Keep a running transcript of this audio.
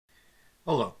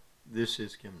Hello, this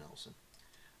is Kim Nelson.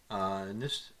 In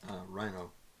this Rhino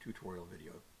tutorial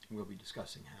video, we'll be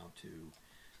discussing how to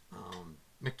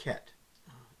maquette,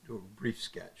 do a brief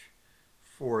sketch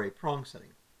for a prong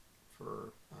setting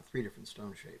for 3 different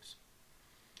stone shapes.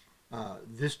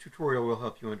 This tutorial will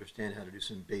help you understand how to do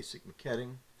some basic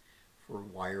maquetting for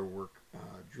wire work,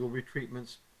 jewelry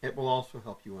treatments. It will also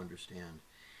help you understand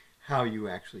how you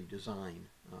actually design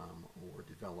or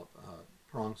develop a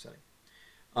prong setting.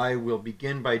 I will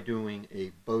begin by doing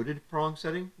a boated prong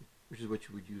setting, which is what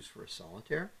you would use for a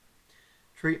solitaire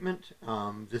treatment.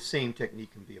 The same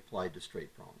technique can be applied to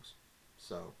straight prongs.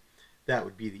 So that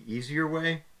would be the easier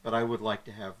way, but I would like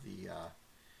to have you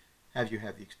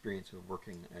have the experience of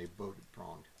working a boated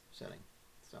pronged setting.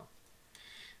 So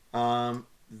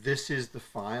this is the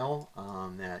file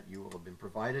that you will have been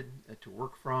provided to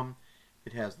work from.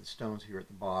 It has the stones here at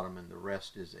the bottom, and the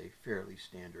rest is a fairly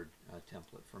standard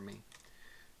template for me.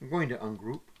 I'm going to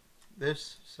ungroup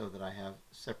this so that I have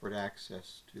separate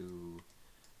access to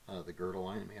the girdle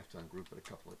line. I may have to ungroup it a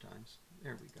couple of times.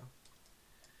 There we go.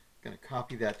 I'm going to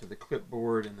copy that to the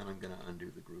clipboard, and then I'm going to undo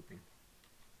the grouping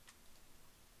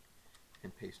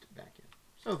and paste it back in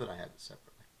so that I have it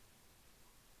separately.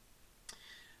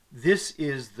 This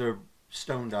is the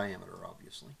stone diameter,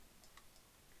 obviously.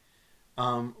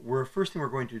 First thing we're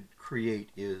going to create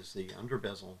is the under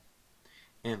bezel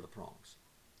and the prongs.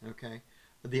 Okay.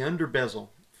 The under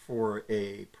bezel for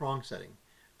a prong setting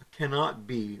cannot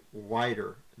be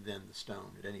wider than the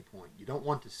stone at any point. You don't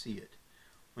want to see it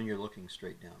when you're looking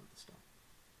straight down at the stone.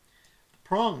 The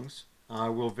prongs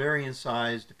will vary in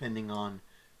size depending on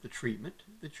the treatment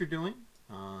that you're doing,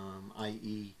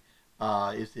 i.e.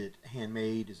 Is it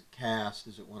handmade, is it cast,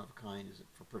 is it one of a kind, is it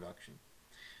for production?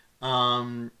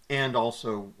 And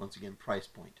also, once again, price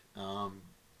point.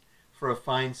 For a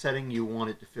fine setting, you want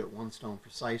it to fit one stone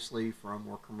precisely. For a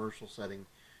more commercial setting,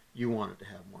 you want it to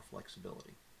have more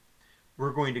flexibility.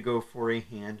 We're going to go for a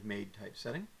handmade type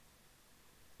setting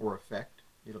or effect.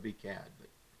 It'll be CAD, but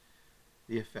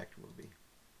the effect will be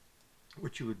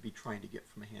what you would be trying to get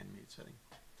from a handmade setting.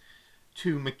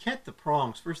 To maquette the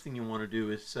prongs, first thing you want to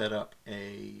do is set up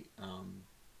a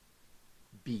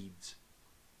beads.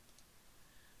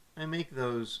 I make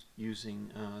those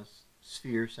using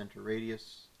sphere center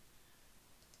radius,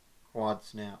 quad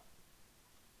snap,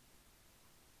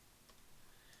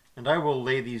 and I will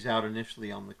lay these out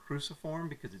initially on the cruciform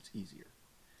because it's easier.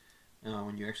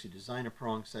 When you actually design a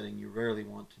prong setting, you rarely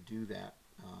want to do that.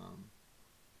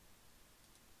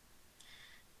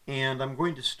 And I'm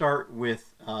going to start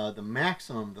with the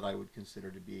maximum that I would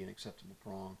consider to be an acceptable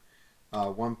prong,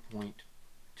 1.2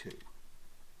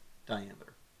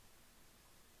 diameter.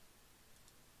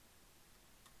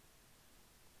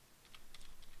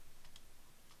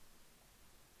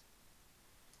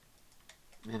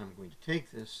 And I'm going to take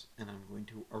this and I'm going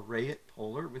to array it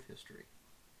polar with history.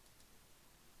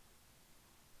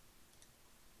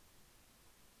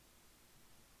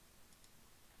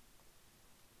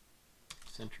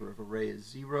 Center of array is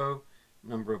 0.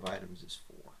 Number of items is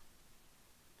 4.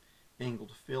 Angle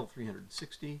to fill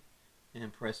 360,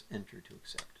 and press enter to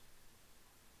accept.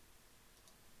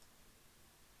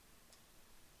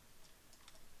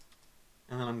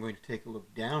 And then I'm going to take a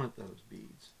look down at those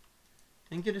beads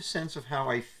and get a sense of how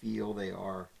I feel they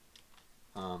are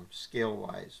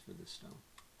scale-wise for this stone.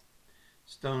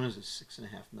 Stone is a 6.5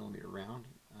 millimeter round,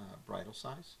 bridle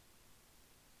size.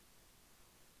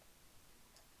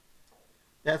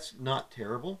 That's not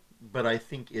terrible, but I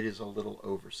think it is a little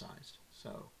oversized.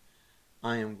 So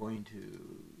I am going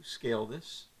to scale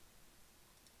this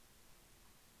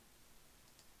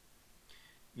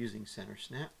using center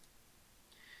snap.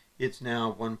 It's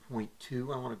now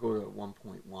 1.2. I want to go to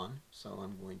 1.1, so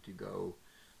I'm going to go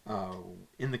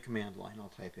in the command line. I'll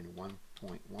type in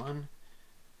 1.1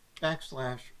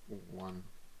 backslash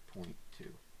 1.2,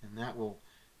 and that will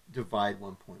divide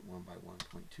 1.1 by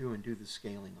 1.2 and do the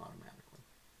scaling automatically.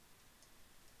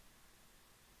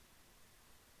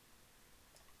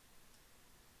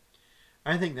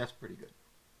 I think that's pretty good.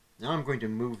 Now I'm going to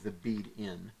move the bead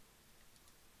in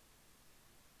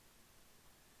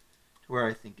to where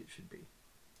I think it should be.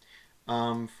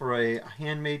 For a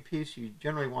handmade piece, you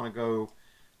generally want to go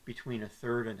between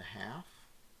 1/3 and 1/2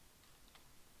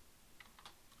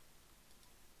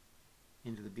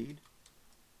 into the bead.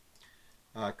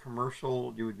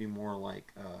 Commercial, you would be more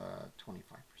like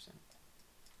 25%.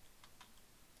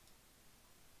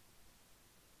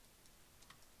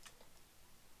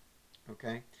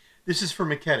 Okay, this is for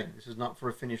maquetting. This is not for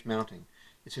a finished mounting.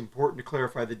 It's important to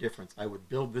clarify the difference. I would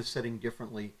build this setting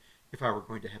differently if I were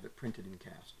going to have it printed and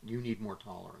cast. You need more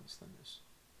tolerance than this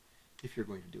if you're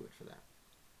going to do it for that.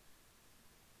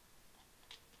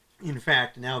 In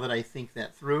fact, now that I think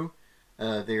that through,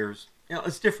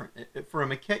 it's different. For a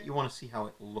maquette, you want to see how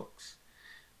it looks.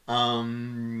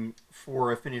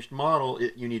 For a finished model,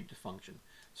 you need it to function.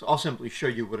 So I'll simply show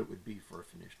you what it would be for a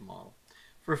finished model.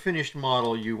 For a finished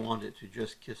model, you want it to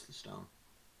just kiss the stone.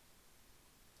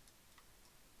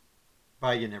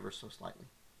 Bite in ever so slightly.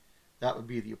 That would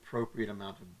be the appropriate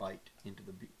amount of bite into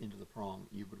the prong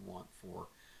you would want for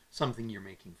something you're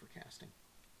making for casting.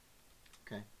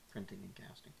 Okay, printing and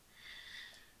casting.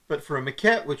 But for a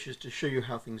maquette, which is to show you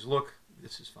how things look,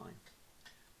 this is fine.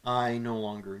 I no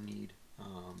longer need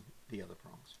the other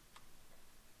prongs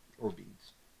or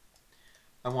beads.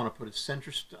 I want to put a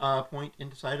center point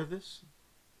inside of this.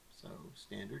 So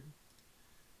standard,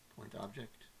 point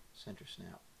object, center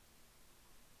snap.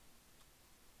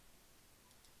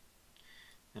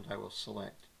 And I will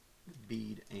select the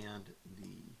bead and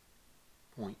the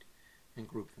point and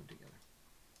group them together.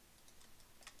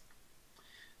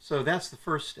 So that's the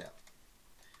first step.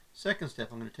 Second step,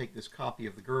 I'm going to take this copy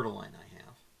of the girdle line I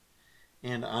have,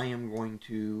 and I am going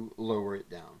to lower it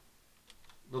down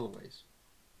a little ways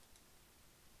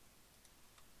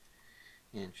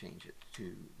and change it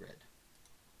to red.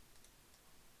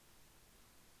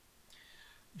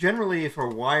 Generally, for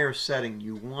a wire setting,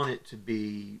 you want it to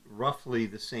be roughly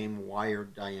the same wire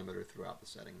diameter throughout the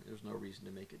setting. There's no reason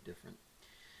to make it different.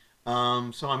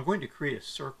 So I'm going to create a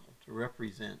circle to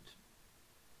represent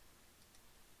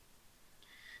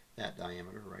that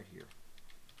diameter right here.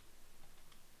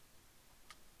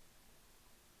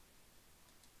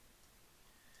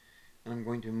 And I'm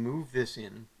going to move this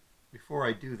in. Before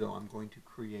I do, though, I'm going to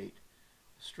create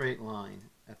a straight line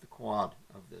at the quad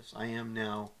of this. I am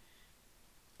now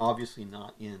obviously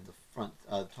not in the front,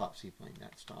 top C-plane,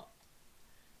 that's top.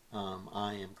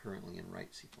 I am currently in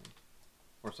right C-plane,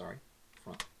 or sorry,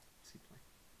 front C-plane.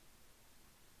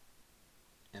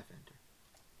 F-enter.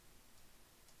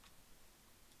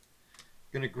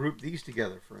 I'm going to group these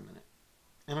together for a minute.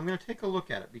 And I'm going to take a look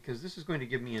at it because this is going to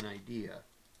give me an idea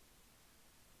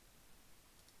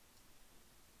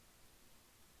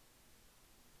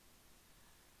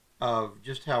of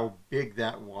just how big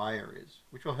that wire is,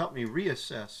 which will help me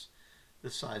reassess the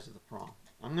size of the prong.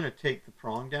 I'm going to take the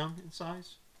prong down in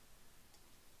size,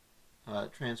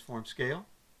 transform scale,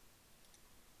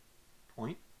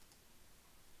 point,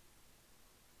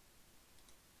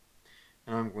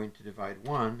 and I'm going to divide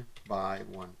 1 by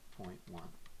 1.1.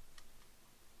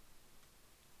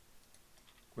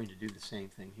 Going to do the same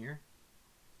thing here.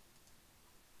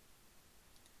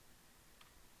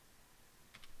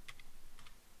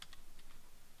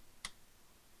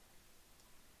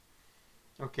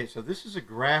 Okay, so this is a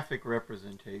graphic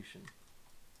representation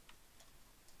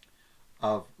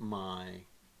of my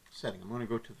setting. I'm going to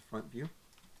go to the front view,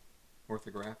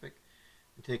 orthographic,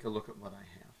 and take a look at what I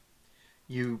have.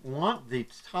 You want the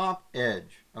top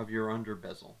edge of your under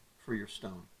bezel for your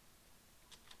stone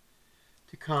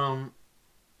to come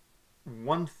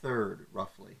 1/3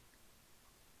 roughly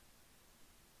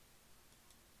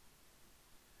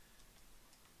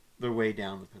the way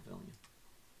down the pavilion.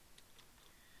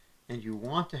 And you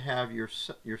want to have your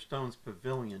stone's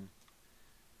pavilion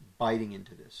biting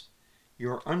into this.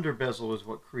 Your under bezel is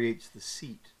what creates the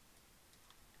seat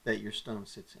that your stone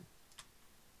sits in.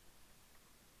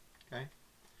 Okay?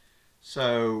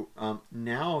 So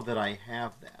now that I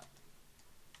have that,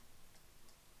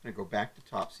 I'm going to go back to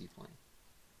top C-plane.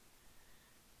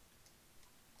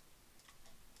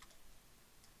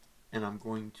 And I'm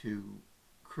going to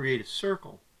create a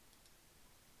circle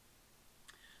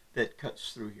that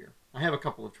cuts through here. I have a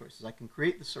couple of choices. I can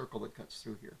create the circle that cuts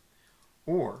through here.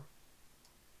 Or,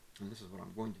 and this is what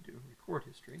I'm going to do, record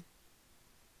history,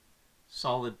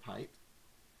 solid pipe.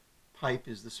 Pipe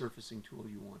is the surfacing tool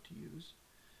you want to use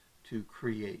to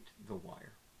create the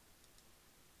wire.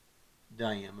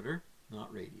 Diameter,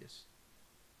 not radius.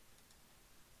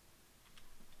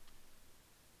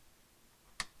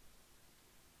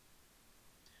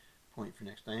 Point for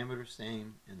next diameter,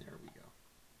 same, and there we go.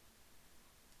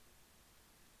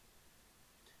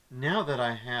 Now that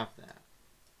I have that,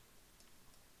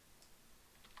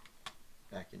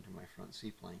 back into my front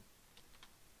C-plane,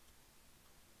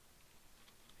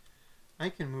 I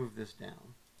can move this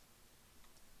down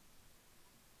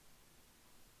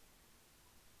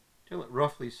till it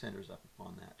roughly centers up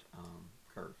upon that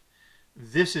curve.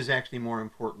 This is actually more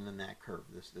important than that curve,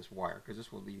 this wire, because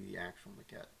this will be the actual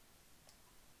maquette.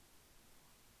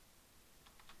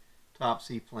 Top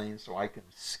C-plane, so I can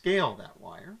scale that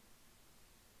wire.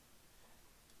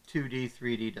 2D,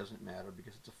 3D doesn't matter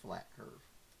because it's a flat curve.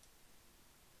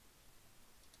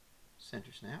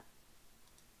 Center snap.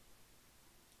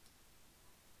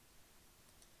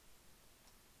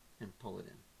 pull it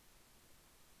in.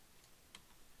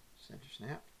 Center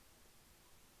snap.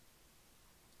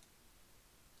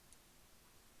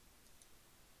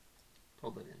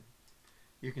 Pull it in.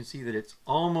 You can see that it's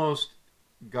almost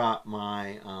got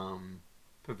my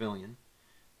pavilion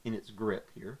in its grip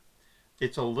here.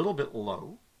 It's a little bit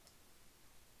low,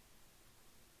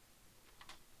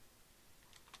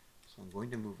 so I'm going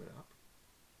to move it up.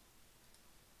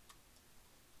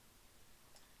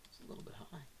 It's a little bit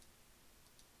high.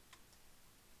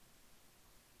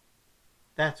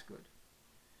 That's good.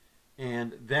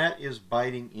 And that is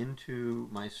biting into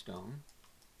my stone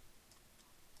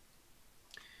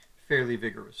fairly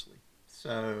vigorously.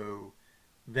 So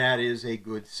that is a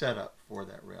good setup for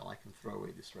that rail. I can throw away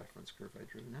this reference curve I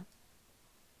drew now.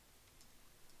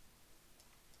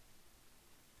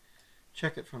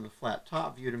 Check it from the flat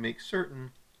top view to make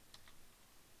certain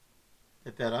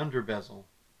that that under bezel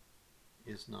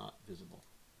is not visible.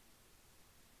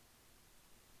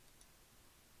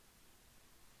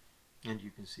 And you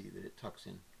can see that it tucks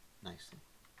in nicely.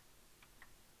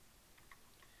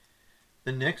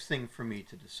 The next thing for me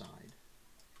to decide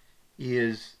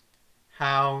is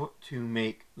how to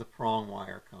make the prong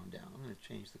wire come down. I'm going to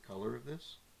change the color of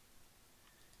this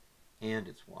and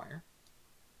its wire.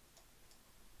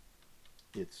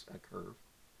 It's a curve.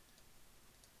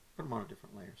 Put them on a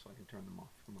different layer so I can turn them off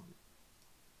for a moment.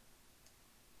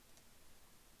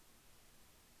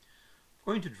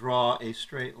 I'm going to draw a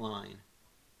straight line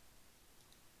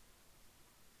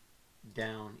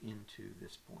down into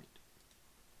this point.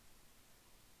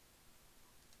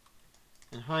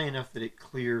 And high enough that it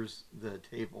clears the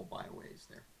table byways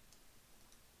there.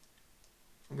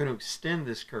 I'm going to extend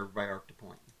this curve by arc to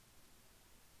point.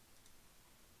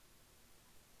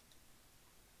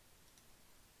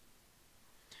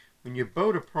 When you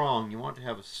boat a prong, you want to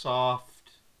have a soft,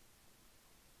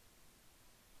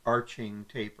 arching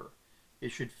taper.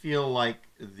 It should feel like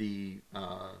the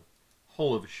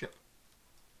hull of a ship,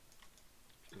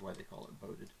 which is why they call it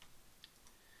boated.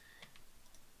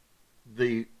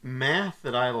 The math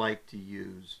that I like to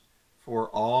use for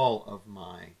all of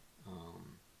my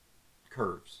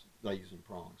curves that I use in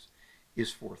prongs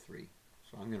is 4-3.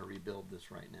 So I'm going to rebuild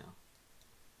this right now.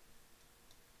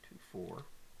 2, 4,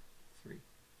 3.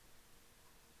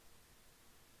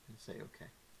 And say OK.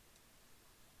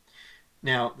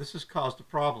 Now this has caused a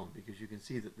problem because you can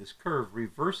see that this curve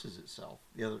reverses itself.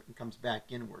 The other comes back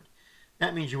inward.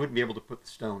 That means you wouldn't be able to put the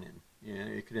stone in. You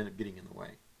know, it could end up getting in the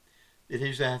way. It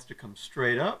either has to come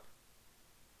straight up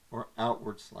or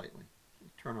outward slightly.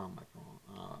 Turn on my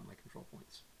control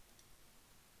points.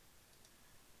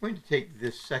 I'm going to take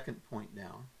this second point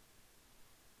down.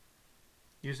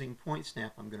 Using point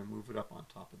snap, I'm going to move it up on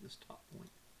top of this top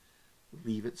point.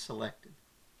 Leave it selected.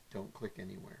 Don't click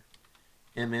anywhere.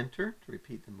 M-enter to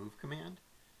repeat the move command.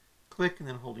 Click, and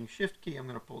then holding shift key, I'm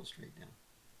going to pull it straight down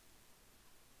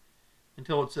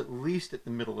until it's at least at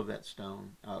the middle of that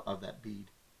stone, of that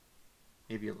bead.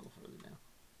 Maybe a little further down.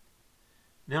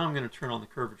 Now I'm going to turn on the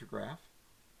curvature graph.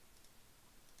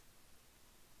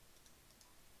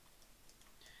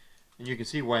 And you can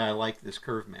see why I like this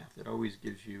curve math. It always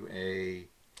gives you a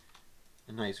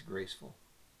nice graceful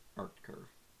arced curve.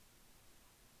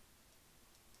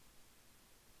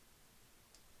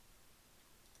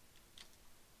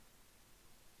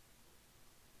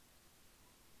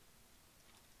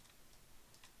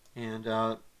 And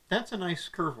that's a nice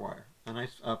curve wire, a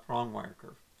nice prong wire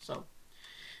curve. So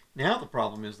now the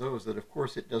problem is, though, is that of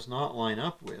course it does not line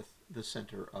up with the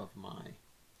center of my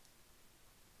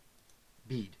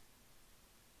bead.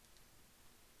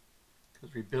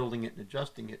 Because rebuilding it and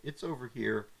adjusting it, it's over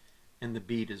here and the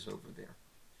bead is over there.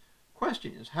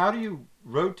 Question is, how do you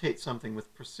rotate something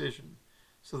with precision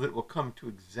so that it will come to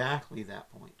exactly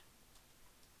that point?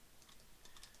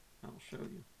 I'll show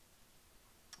you.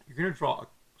 You're going to draw a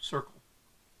circle.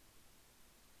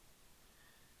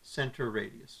 Center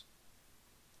radius.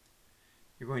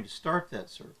 You're going to start that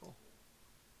circle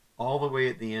all the way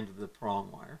at the end of the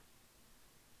prong wire.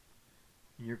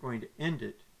 And you're going to end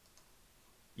it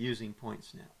using point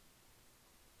snap.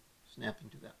 Snapping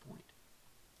to that point.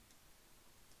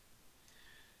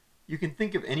 You can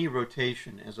think of any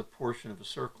rotation as a portion of a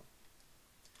circle.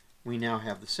 We now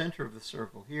have the center of the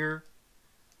circle here.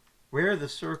 Where the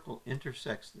circle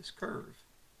intersects this curve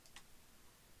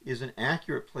is an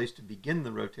accurate place to begin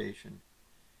the rotation,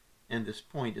 and this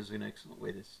point is an excellent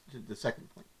way to the second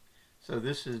point. So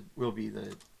this will be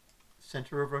the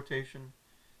center of rotation.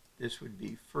 This would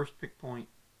be first pick point.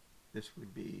 This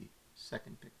would be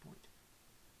second pick point.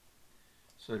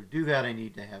 So to do that, I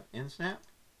need to have end snap,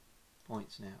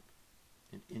 point snap,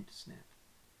 and int snap.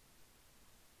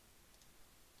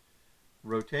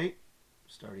 Rotate,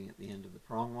 starting at the end of the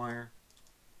prong wire,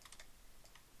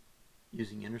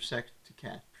 using intersect to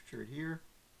capture it here,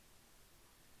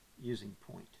 using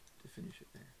point to finish it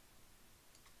there.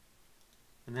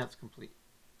 And that's complete.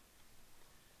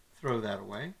 Throw that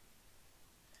away.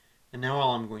 And now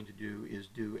all I'm going to do is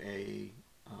do a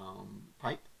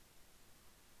pipe.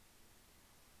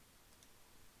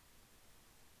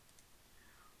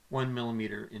 One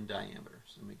millimeter in diameter.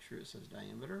 So make sure it says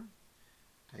diameter.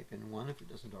 Type in 1 if it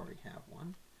doesn't already have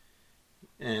one.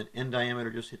 And in diameter,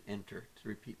 just hit enter to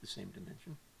repeat the same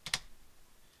dimension.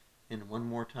 And one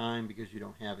more time because you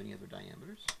don't have any other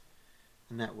diameters.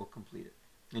 And that will complete it.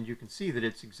 And you can see that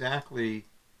it's exactly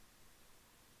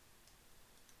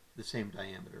the same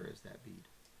diameter as that bead.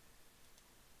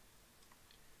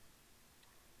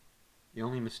 The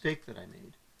only mistake that I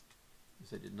made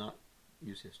is I did not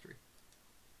use history.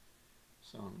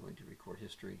 So I'm going to record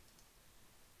history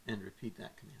and repeat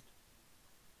that command.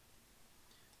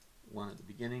 One at the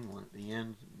beginning, one at the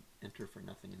end, enter for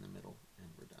nothing in the middle, and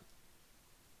we're done.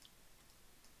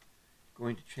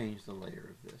 Going to change the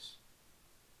layer of this.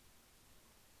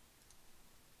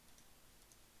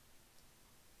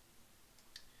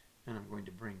 And I'm going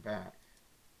to bring back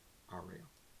our rail,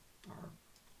 our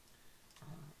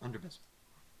underbezel.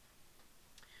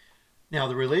 Now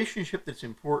the relationship that's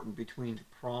important between the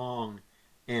prong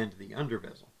and the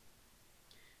underbezel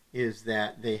is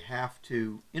that they have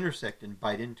to intersect and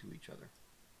bite into each other.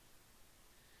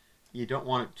 You don't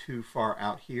want it too far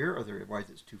out here, otherwise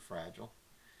it's too fragile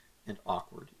and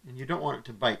awkward. And you don't want it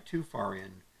to bite too far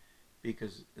in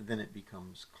because then it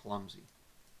becomes clumsy.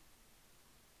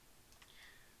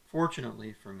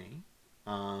 Fortunately for me,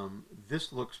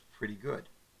 this looks pretty good.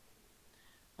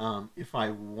 If I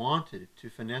wanted to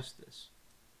finesse this,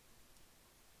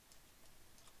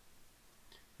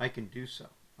 I can do so.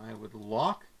 I would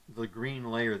lock the green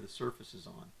layer the surface is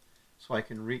on so I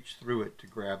can reach through it to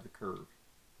grab the curve.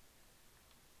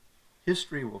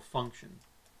 History will function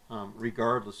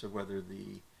regardless of whether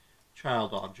the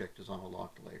child object is on a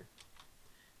locked layer.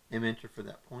 Enter for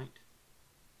that point.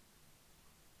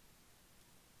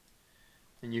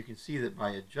 And you can see that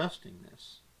by adjusting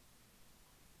this,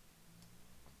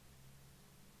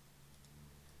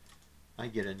 I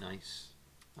get a nice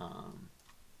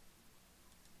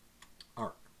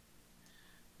arc.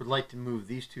 Would like to move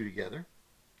these two together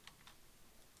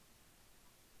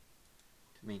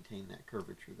to maintain that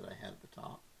curvature that I had at the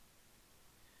top.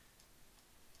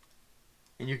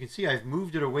 And you can see I've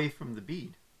moved it away from the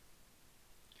bead,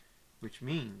 which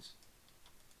means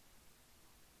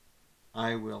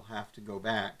I will have to go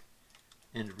back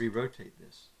and re-rotate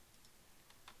this.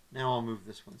 Now I'll move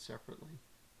this one separately.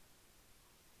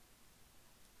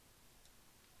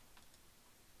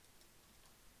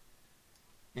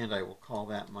 And I will call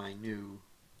that my new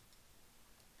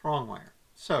prong wire.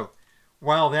 So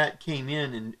while that came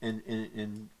in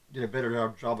and did a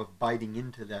better job of biting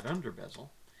into that underbezel,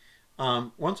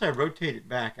 once I rotate it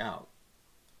back out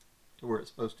to where it's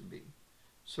supposed to be,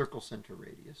 circle center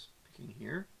radius, picking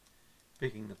here,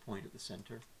 picking the point at the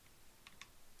center,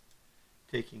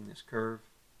 taking this curve,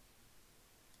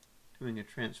 doing a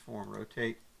transform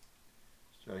rotate,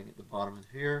 starting at the bottom of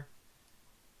here,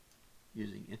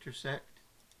 using intersect,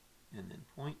 and then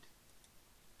point.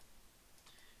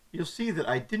 You'll see that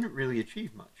I didn't really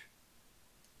achieve much.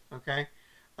 Okay?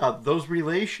 Those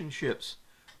relationships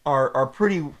are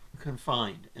pretty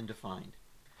confined and defined.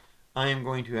 I am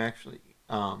going to actually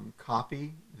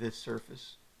copy this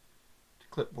surface to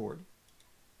clipboard.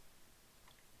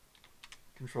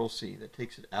 Control C, that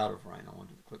takes it out of Rhino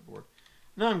onto the clipboard.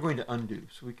 Now I'm going to undo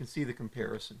so we can see the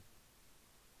comparison.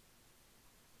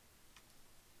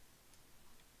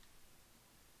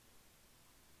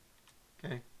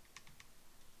 Okay,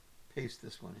 paste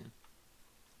this one in.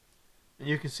 And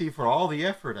you can see for all the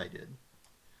effort I did,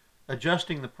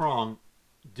 adjusting the prong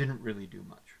didn't really do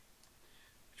much.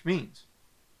 Which means,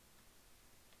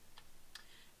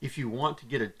 if you want to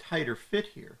get a tighter fit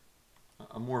here,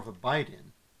 a more of a bite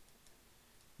in,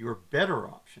 your better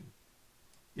option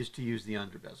is to use the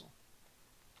underbezel.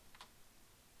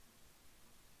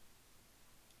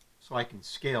 So I can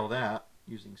scale that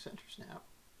using center snap.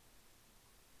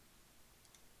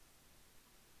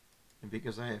 And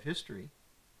because I have history,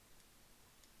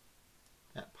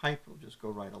 that pipe will just go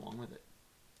right along with it.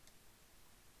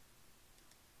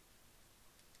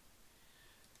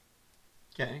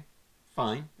 Okay,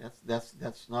 fine.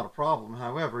 That's not a problem.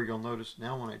 However, you'll notice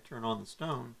now when I turn on the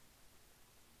stone,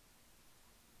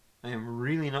 I am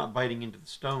really not biting into the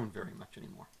stone very much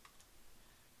anymore.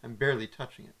 I'm barely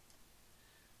touching it.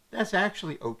 That's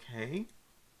actually okay.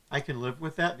 I can live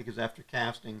with that because after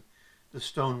casting, the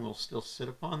stone will still sit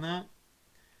upon that.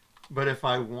 But if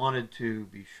I wanted to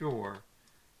be sure,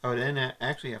 I would then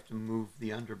actually have to move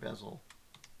the under bezel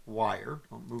wire.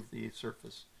 Don't move the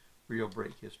surface real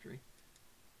break history.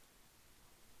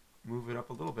 Move it up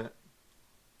a little bit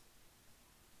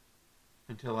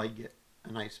until I get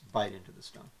a nice bite into the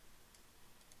stone.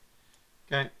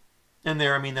 Okay, and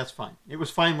there, I mean, that's fine. It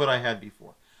was fine what I had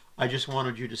before. I just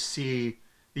wanted you to see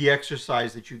the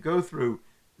exercise that you go through,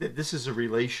 that this is a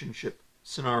relationship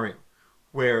scenario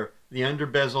where the under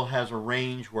bezel has a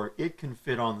range where it can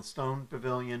fit on the stone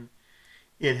pavilion.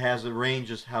 It has a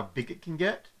range as how big it can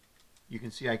get. You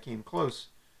can see I came close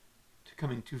to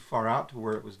coming too far out to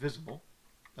where it was visible,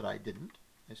 but I didn't.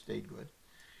 I stayed good.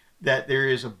 That there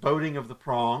is a boating of the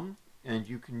prong, and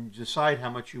you can decide how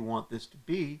much you want this to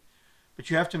be, but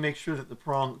you have to make sure that the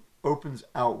prong opens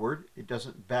outward. It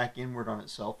doesn't back inward on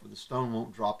itself, or the stone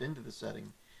won't drop into the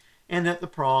setting, and that the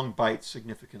prong bites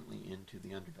significantly into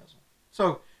the under bezel.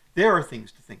 So there are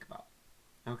things to think about.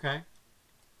 Okay?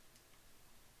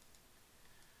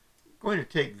 I'm going to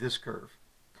take this curve,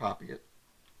 copy it.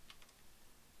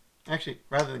 Actually,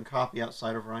 rather than copy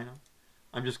outside of Rhino,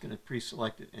 I'm just going to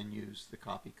pre-select it and use the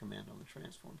copy command on the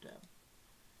transform tab.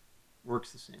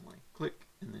 Works the same way. Click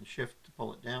and then shift to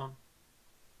pull it down.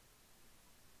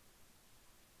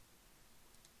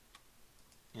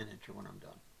 And enter when I'm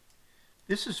done.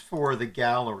 This is for the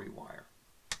gallery wire,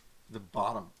 the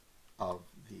bottom of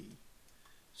the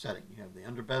setting. You have the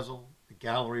under bezel, the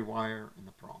gallery wire, and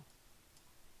the prong.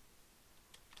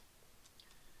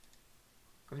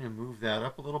 I'm going to move that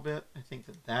up a little bit. I think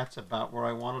that that's about where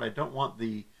I want it. I don't want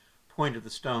the point of the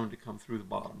stone to come through the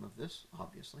bottom of this,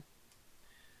 obviously.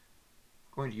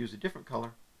 I'm going to use a different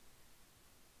color.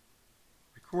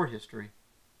 Record history.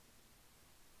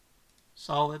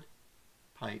 Solid.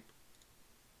 Pipe.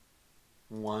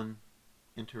 1.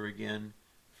 Enter again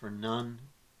for none.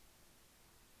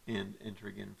 And enter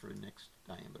again for the next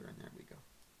diameter. And there we go.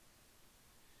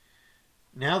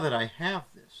 Now that I have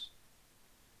this,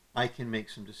 I can make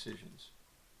some decisions.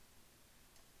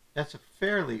 That's a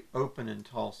fairly open and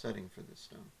tall setting for this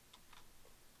stone.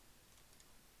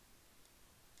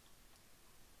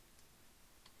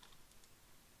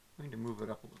 I'm going to move it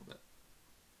up a little bit.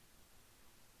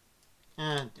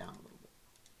 And down a little bit.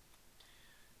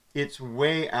 It's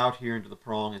way out here into the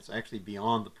prong. It's actually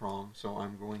beyond the prong, so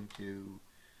I'm going to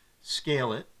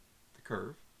scale it, the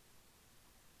curve,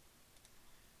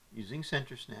 using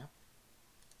center snap.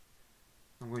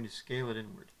 I'm going to scale it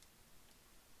inward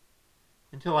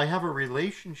until I have a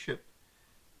relationship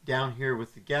down here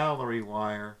with the gallery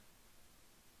wire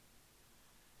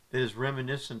that is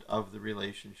reminiscent of the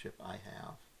relationship I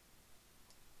have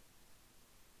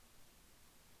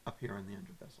up here on the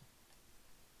under bezel.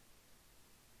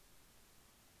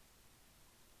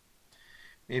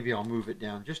 Maybe I'll move it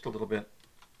down just a little bit.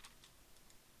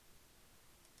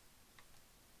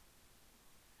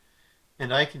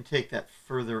 And I can take that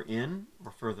further in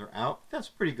or further out. That's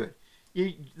pretty good.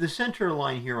 The center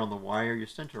line here on the wire, your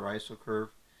center ISO curve,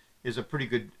 is a pretty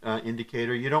good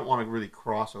indicator. You don't want to really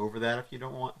cross over that if you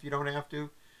don't have to,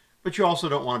 but you also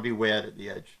don't want to be way out at the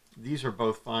edge. These are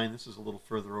both fine. This is a little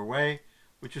further away,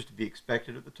 which is to be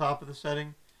expected at the top of the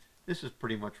setting. This is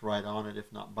pretty much right on it,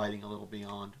 if not biting a little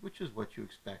beyond, which is what you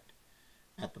expect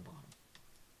at the bottom.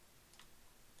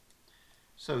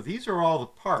 So these are all the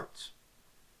parts.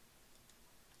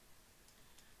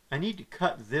 I need to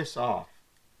cut this off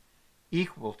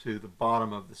equal to the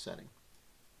bottom of the setting.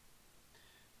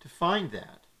 To find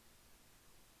that,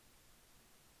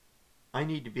 I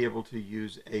need to be able to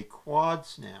use a quad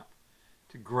snap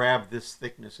to grab this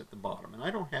thickness at the bottom. And I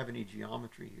don't have any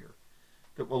geometry here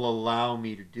that will allow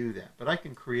me to do that, but I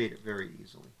can create it very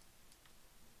easily.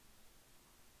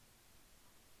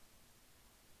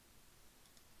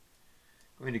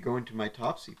 I'm going to go into my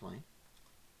top C-plane,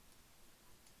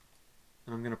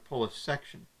 and I'm going to pull a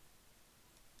section.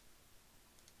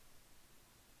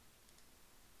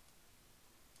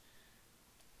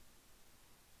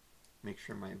 Make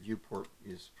sure my viewport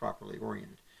is properly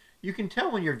oriented. You can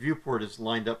tell when your viewport is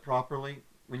lined up properly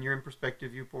when you're in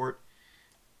perspective viewport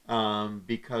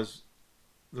because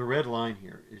the red line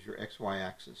here is your XY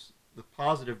axis. The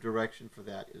positive direction for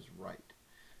that is right.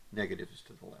 Negative is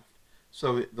to the left.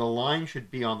 So the line should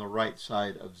be on the right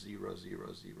side of 0,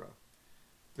 0, 0.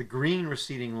 The green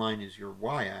receding line is your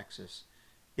y-axis.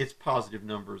 Its positive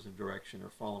numbers of direction are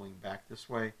following back this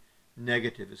way.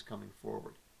 Negative is coming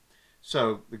forward.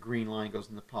 So the green line goes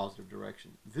in the positive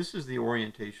direction. This is the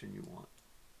orientation you want.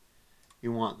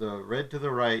 You want the red to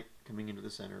the right, coming into the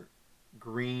center,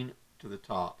 green to the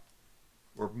top,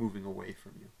 or moving away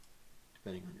from you,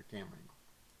 depending on your camera angle.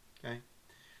 Okay?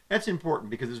 That's important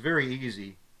because it's very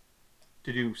easy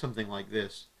to do something like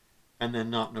this and then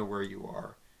not know where you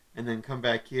are, and then come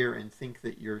back here and think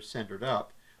that you're centered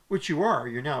up, which you are.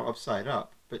 You're now upside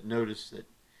up, but notice that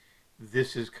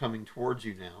this is coming towards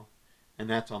you now, and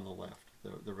that's on the left,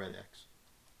 the red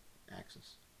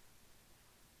axis.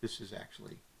 This is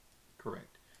actually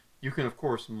correct. You can, of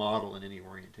course, model in any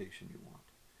orientation you want,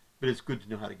 but it's good to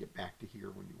know how to get back to here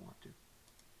when you want to.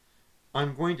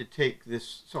 I'm going to take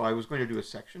this, so I was going to do a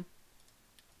section.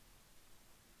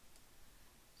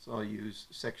 So I'll use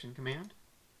section command.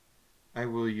 I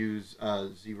will use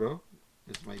 0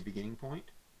 as my beginning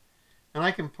point. And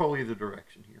I can pull either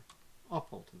direction here. I'll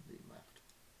pull to the left,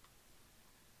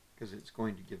 because it's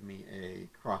going to give me a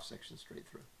cross section straight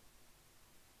through.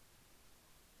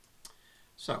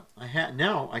 So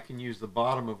now I can use the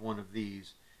bottom of one of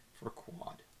these for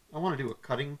quad. I want to do a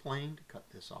cutting plane to cut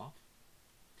this off.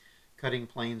 Cutting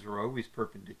planes are always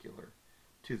perpendicular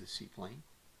to the C-plane.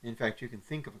 In fact, you can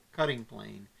think of a cutting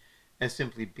plane as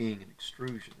simply being an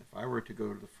extrusion. If I were to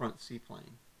go to the front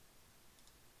C-plane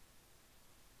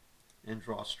and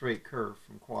draw a straight curve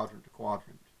from quadrant to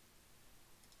quadrant,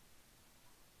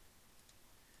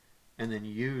 and then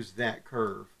use that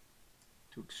curve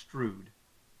to extrude,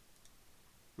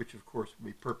 which of course will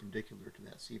be perpendicular to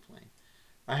that C-plane,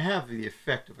 I have the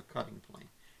effect of a cutting plane.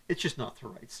 It's just not the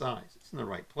right size. It's in the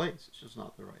right place. It's just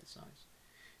not the right size.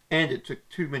 And it took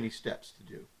too many steps to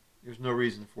do. There's no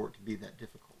reason for it to be that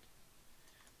difficult.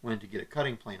 When to get a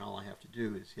cutting plane, all I have to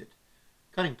do is hit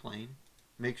cutting plane,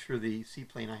 make sure the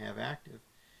C-plane I have active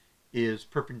is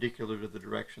perpendicular to the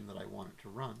direction that I want it to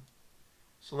run,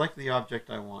 select the object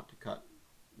I want to cut,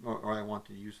 or I want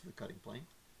to use for the cutting plane,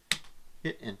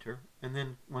 hit enter, and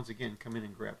then once again come in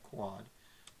and grab quad.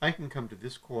 I can come to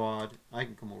this quad, I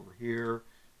can come over here,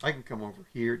 I can come over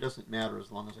here. It doesn't matter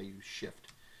as long as I use shift,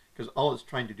 because all it's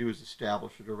trying to do is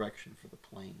establish a direction for the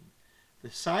plane. The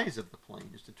size of the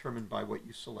plane is determined by what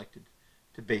you selected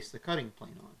to base the cutting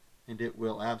plane on, and it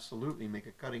will absolutely make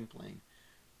a cutting plane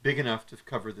big enough to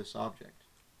cover this object.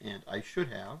 And I should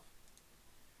have,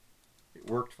 it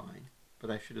worked fine,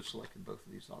 but I should have selected both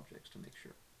of these objects to make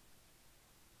sure.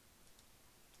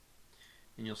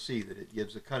 And you'll see that it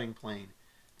gives a cutting plane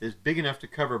that is big enough to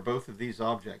cover both of these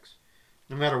objects.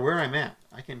 No matter where I'm at,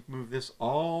 I can move this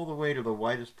all the way to the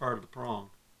widest part of the prong,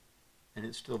 and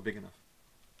it's still big enough.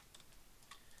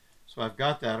 So I've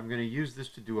got that. I'm going to use this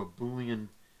to do a Boolean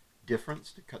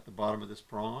difference to cut the bottom of this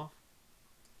prong off.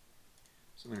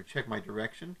 So I'm going to check my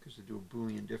direction, because to do a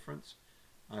Boolean difference,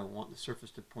 I want the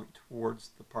surface to point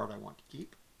towards the part I want to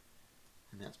keep.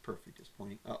 And that's perfect. It's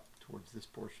pointing up towards this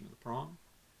portion of the prong.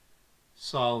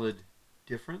 Solid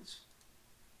difference.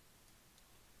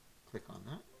 Click on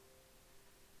that.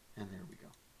 And there we go.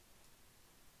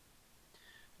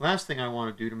 Last thing I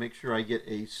want to do to make sure I get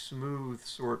a smooth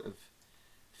sort of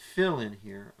fill in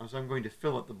here is I'm going to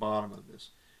fill at the bottom of this.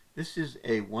 This is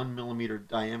a 1 millimeter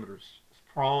diameter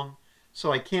prong,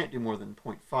 so I can't do more than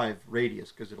 0.5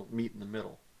 radius because it'll meet in the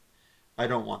middle. I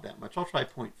don't want that much. I'll try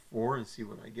 0.4 and see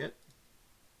what I get.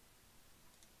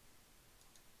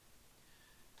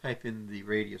 Type in the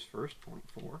radius first,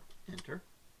 0.4, enter.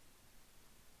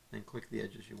 Then click the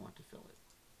edges you want to fill it.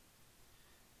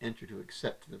 Enter to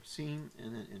accept the seam,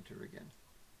 and then enter again.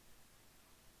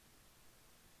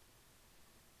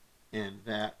 And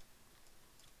that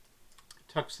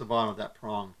tucks the bottom of that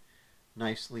prong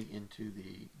nicely into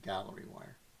the gallery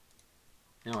wire.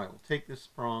 Now I will take this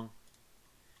prong,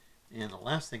 and the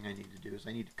last thing I need to do is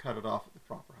I need to cut it off at the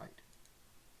proper height.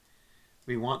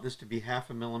 We want this to be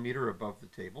 0.5 millimeter above the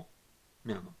table,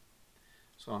 minimum.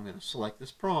 So I'm going to select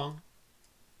this prong,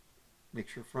 make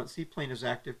sure front C-plane is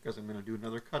active because I'm going to do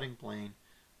another cutting plane.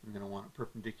 I'm going to want it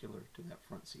perpendicular to that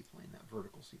front C-plane, that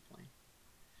vertical C-plane.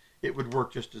 It would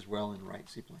work just as well in right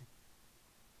C-plane.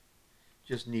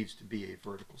 Just needs to be a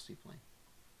vertical C-plane.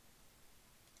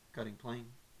 Cutting plane.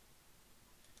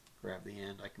 Grab the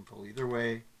end. I can pull either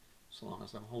way so long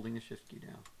as I'm holding the shift key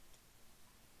down.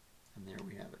 And there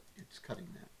we have it. It's cutting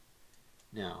that.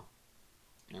 Now,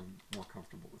 I'm more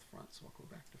comfortable with front, so I'll go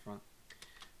back to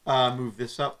front. Move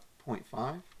this up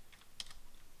 0.5.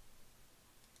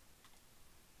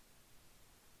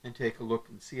 And take a look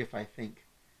and see if I think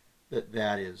that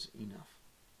that is enough.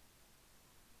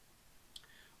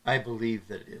 I believe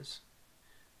that it is.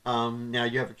 Now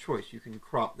you have a choice. You can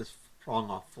crop this prong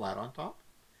off flat on top,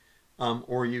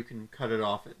 or you can cut it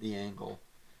off at the angle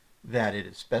that it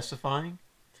is specifying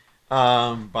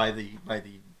by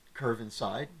the curve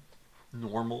inside,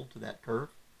 normal to that curve.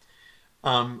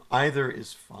 Either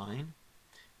is fine.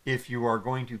 If you are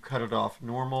going to cut it off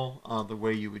normal, the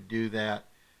way you would do that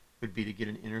would be to get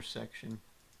an intersection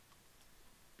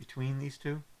between these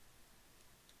two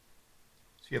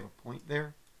you have a point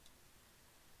there.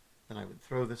 Then I would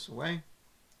throw this away,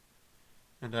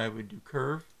 and I would do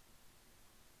curve,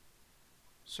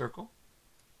 circle,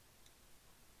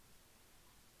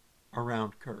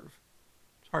 around curve.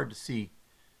 It's hard to see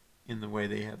in the way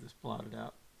they have this plotted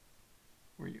out.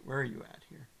 Where are you at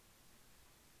here?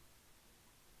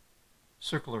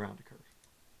 Circle around a curve.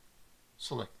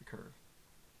 Select the curve.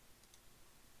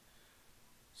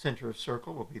 Center of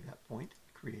circle will be that point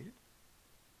created.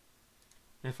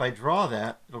 And if I draw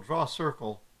that, it'll draw a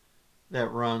circle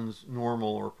that runs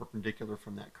normal or perpendicular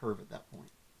from that curve at that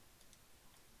point.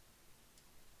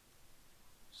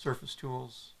 Surface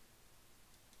tools,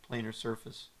 planar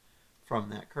surface from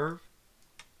that curve.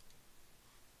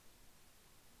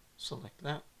 Select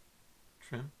that,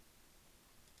 trim.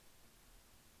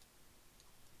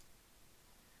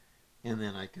 And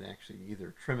then I can actually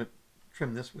either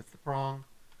trim this with the prong,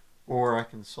 or I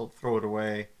can throw it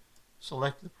away,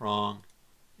 select the prong,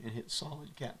 and hit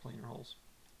solid cat planar holes.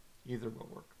 Either will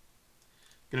work.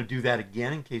 I'm going to do that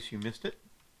again in case you missed it.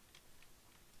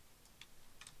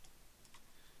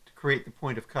 To create the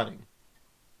point of cutting,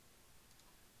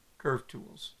 curve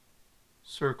tools,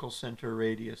 circle, center,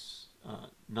 radius,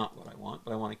 not what I want,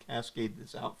 but I want to cascade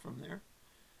this out from there.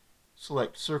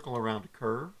 Select circle around a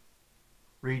curve.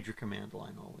 Read your command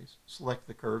line always. Select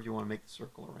the curve you want to make the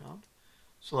circle around.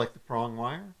 Select the prong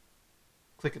wire.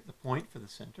 Click at the point for the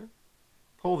center.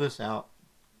 Pull this out.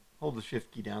 Hold the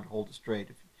shift key down to hold it straight.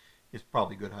 It's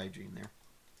probably good hygiene there.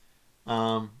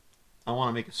 I want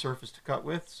to make a surface to cut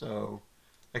with, so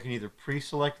I can either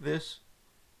pre-select this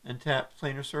and tap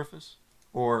planar surface,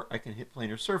 or I can hit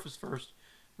planar surface first,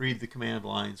 read the command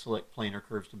line, select planar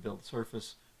curves to build the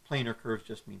surface. Planar curves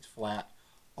just means flat.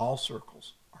 All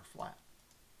circles are flat.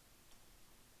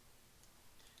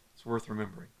 It's worth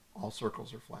remembering. All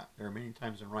circles are flat. There are many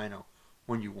times in Rhino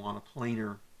when you want a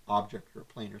planar object or a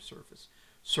planar surface.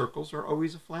 Circles are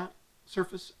always a flat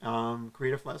surface,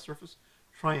 create a flat surface.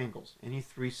 Triangles, any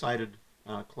three-sided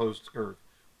closed curve,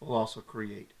 will also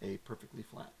create a perfectly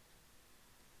flat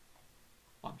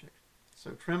object.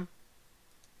 So trim,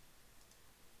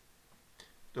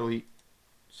 delete,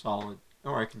 solid,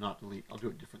 or I cannot delete. I'll do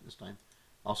it different this time.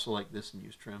 I'll select this and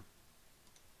use trim.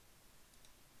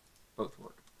 Both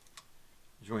work.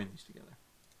 Join these together.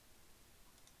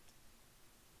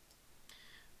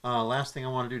 Last thing I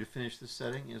want to do to finish this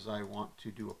setting is I want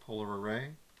to do a polar array.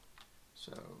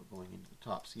 So going into the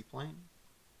top C-plane,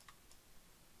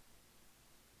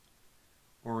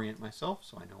 orient myself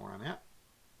so I know where I'm at.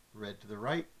 Red to the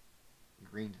right,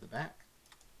 green to the back.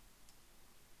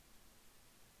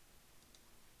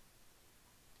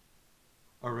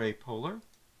 Array polar,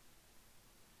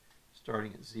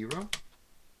 starting at 0.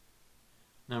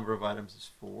 Number of items is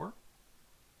 4.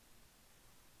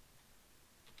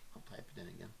 I'll type it in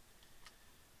again.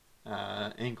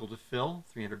 Angle to fill,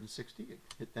 360.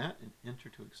 Hit that and enter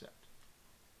to accept.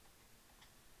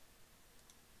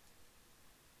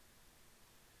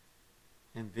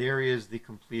 And there is the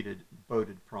completed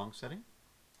boated prong setting.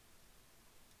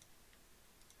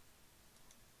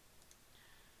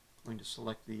 I'm going to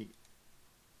select the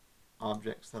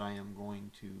objects that I am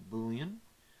going to Boolean.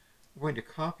 I'm going to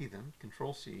copy them,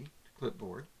 Control-C to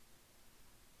clipboard,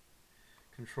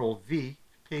 Control-V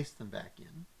to paste them back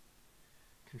in,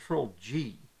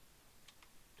 Control-G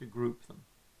to group them,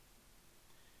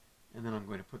 and then I'm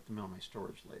going to put them on my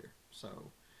storage layer.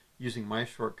 So using my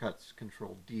shortcuts,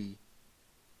 Control-D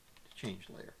to change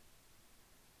layer.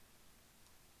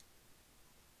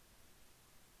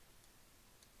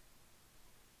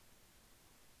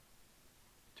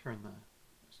 Turn the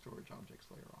storage objects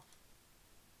layer off.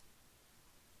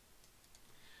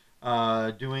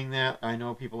 Doing that, I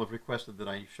know people have requested that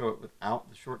I show it without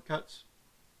the shortcuts.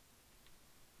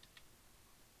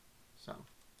 So,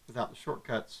 without the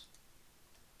shortcuts,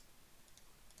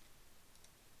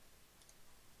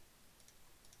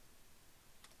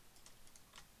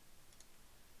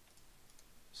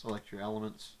 select your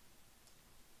elements.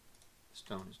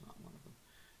 Stone is not one of them.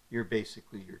 You're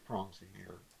basically your prongs in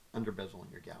your under bezel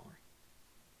in your gallery.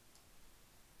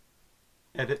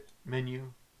 Edit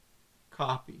menu,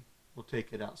 copy. We'll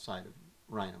take it outside of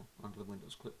Rhino onto the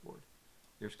Windows clipboard.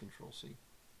 There's Control-C.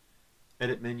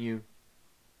 Edit menu,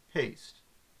 paste.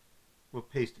 We'll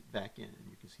paste it back in, and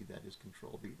you can see that is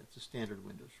Control-V. That's a standard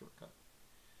Windows shortcut.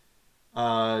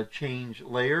 Change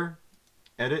layer,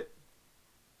 edit,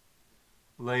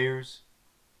 layers,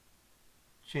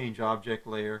 change object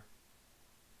layer,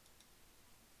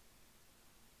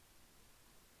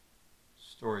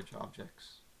 storage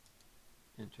objects,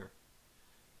 enter.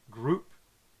 Group,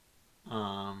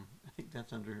 I think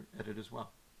that's under edit as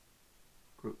well.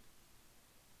 Group.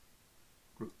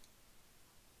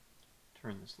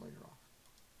 turn this layer off.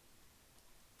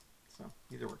 So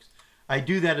either works. I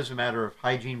do that as a matter of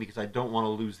hygiene because I don't want to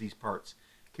lose these parts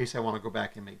in case I want to go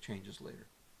back and make changes later.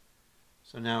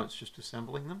 So now it's just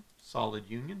assembling them. Solid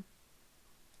union.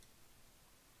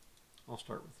 I'll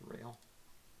start with the rail.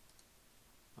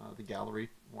 The gallery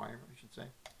wire, I should say.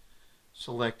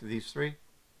 Select these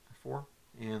four,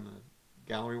 and the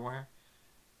gallery wire.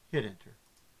 Hit enter.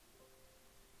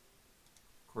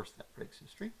 Of course, that breaks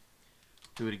history.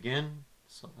 Do it again.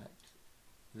 Select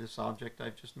this object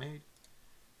I've just made,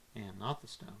 and not the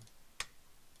stone.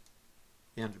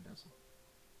 The under bezel.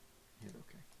 Hit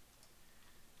OK.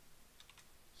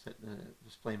 Set the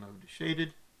display mode to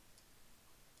shaded.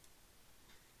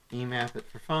 Emap it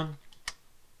for fun.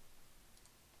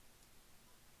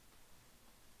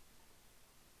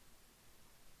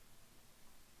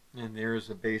 And there's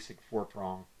a basic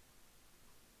 4-prong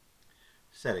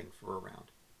setting for a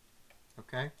round.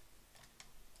 Okay?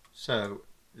 So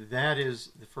that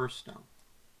is the first stone.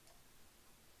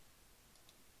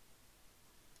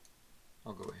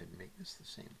 I'll go ahead and make this the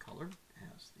same color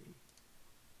as the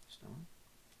stone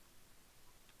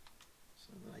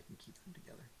so that I can keep them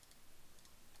together.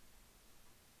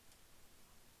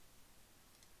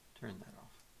 Turn that off.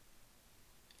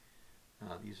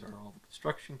 These are all the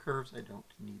construction curves. I don't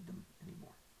need them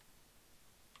anymore.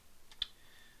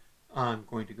 I'm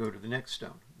going to go to the next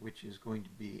stone, which is going to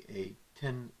be a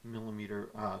 10 millimeter,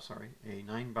 a 8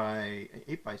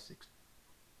 by 6.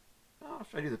 Oh,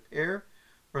 should I do the pear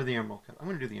or the emerald cut? I'm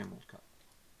going to do the emerald cut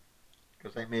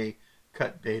because I may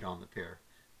cut bait on the pear.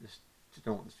 Just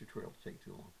don't want this tutorial to take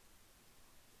too long.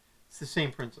 It's the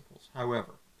same principles.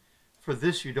 However, for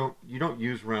this you don't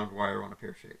use round wire on a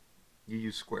pear shape. You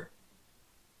use square.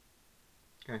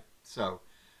 Okay, so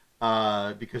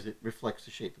because it reflects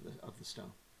the shape of the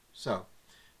stone. So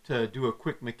to do a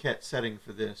quick maquette setting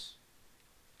for this,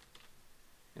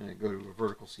 I'm going to go to a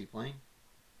vertical C-plane,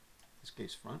 in this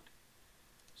case front,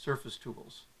 surface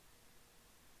tools,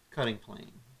 cutting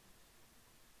plane.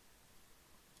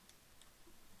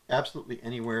 Absolutely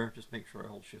anywhere, just make sure I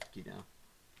hold shift key down.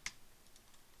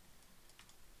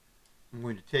 I'm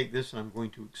going to take this and I'm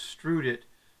going to extrude it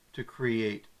to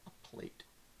create a plate.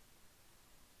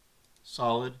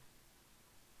 Solid,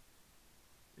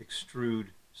 extrude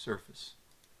surface.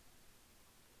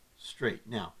 Straight.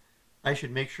 Now, I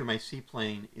should make sure my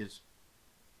C-plane is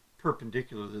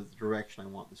perpendicular to the direction I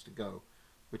want this to go,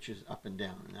 which is up and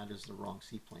down, and that is the wrong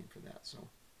C-plane for that, so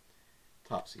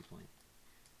top C-plane.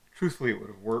 Truthfully, it would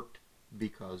have worked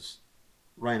because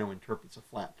Rhino interprets a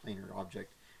flat planar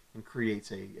object and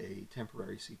creates a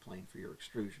temporary C-plane for your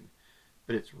extrusion.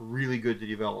 But it's really good to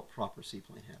develop proper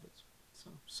C-plane habits. So,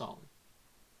 solid.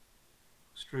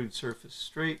 Extrude surface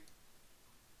straight.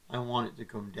 I want it to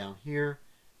come down here,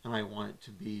 and I want it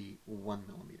to be 1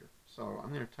 millimeter. So I'm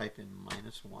going to type in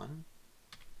 -1.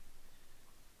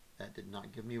 That did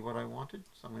not give me what I wanted,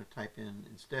 so I'm going to type in,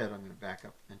 instead, I'm going to back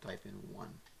up and type in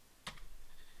 1.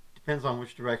 Depends on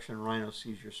which direction Rhino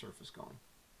sees your surface going.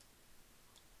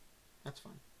 That's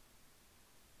fine.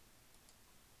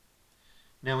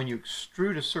 Now when you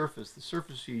extrude a surface, the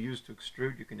surface you use to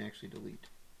extrude you can actually delete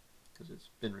because it's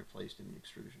been replaced in the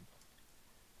extrusion.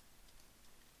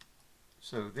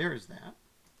 So there's that.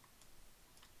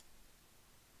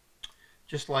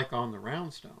 Just like on the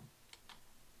round stone,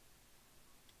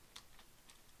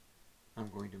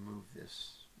 I'm going to move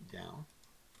this down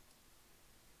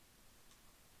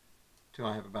till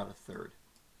I have about 1/3.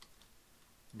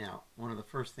 Now, one of the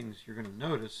first things you're going to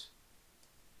notice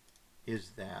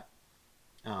is that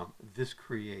this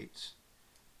creates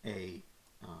a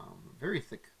very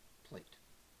thick plate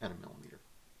at 1 millimeter.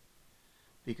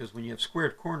 Because when you have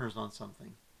squared corners on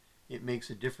something, it makes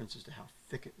a difference as to how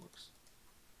thick it looks.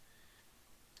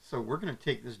 So we're going to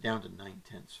take this down to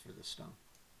 9/10 for this stone.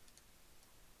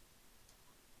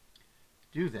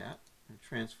 To do that, I'm going to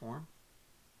transform,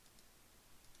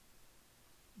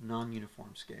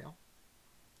 non-uniform scale,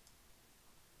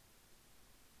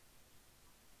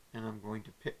 and I'm going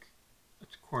to pick a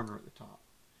corner at the top.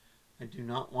 I do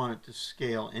not want it to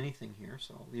scale anything here,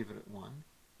 so I'll leave it at 1,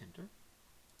 enter.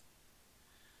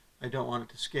 I don't want it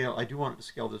to scale, I do want it to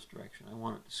scale this direction. I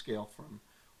want it to scale from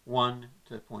 1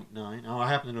 to 0.9. Now I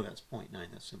happen to know that's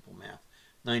 0.9, that's simple math.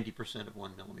 90% of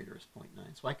 1 millimeter is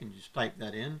 0.9. So I can just type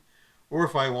that in, or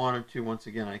if I wanted to, once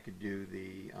again, I could do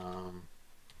the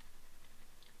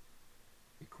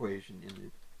equation in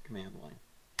the command line.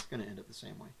 It's going to end up the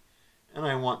same way. And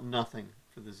I want nothing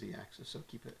for the z-axis, so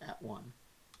keep it at 1.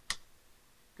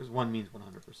 Because 1 means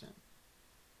 100%.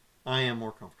 I am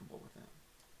more comfortable with that.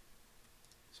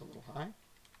 It's a little high.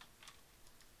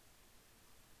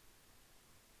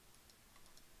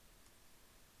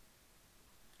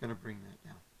 going to bring that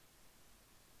down.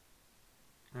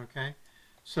 Okay,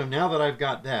 so now that I've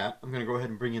got that, I'm going to go ahead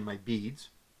and bring in my beads.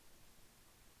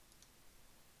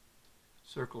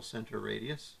 Circle center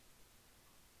radius,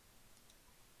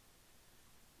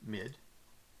 mid,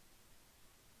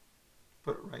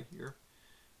 put it right here,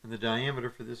 and the diameter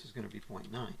for this is going to be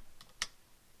 0.9.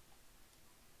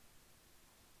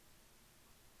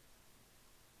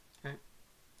 Okay,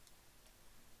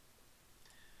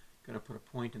 going to put a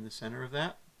point in the center of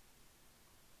that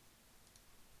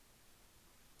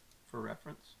for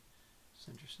reference.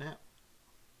 Center snap.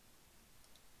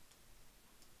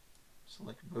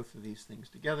 Select both of these things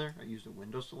together. I used a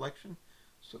window selection,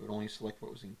 so it would only select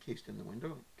what was encased in the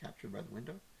window, captured by the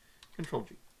window. Control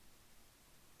G.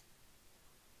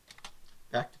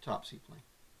 Back to top C-plane.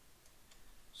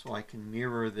 So I can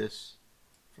mirror this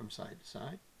from side to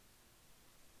side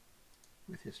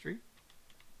with history.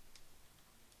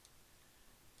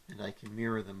 And I can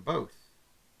mirror them both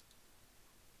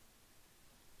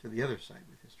to the other side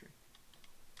with history.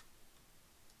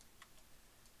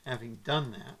 Having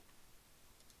done that,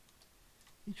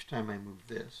 each time I move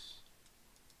this,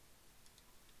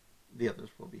 the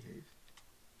others will behave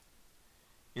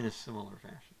in a similar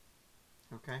fashion.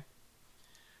 Okay?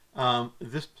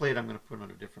 This plate I'm going to put on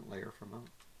a different layer for a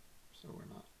moment, so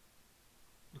we're not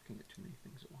looking at too many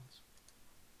things at once.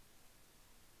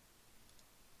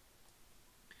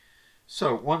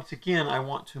 So once again, I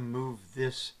want to move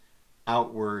this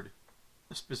outward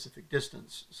a specific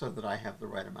distance so that I have the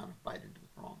right amount of bite into the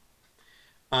prong.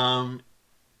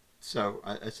 So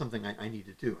it's something I need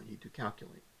to do. I need to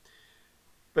calculate.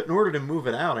 But in order to move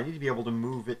it out, I need to be able to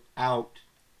move it out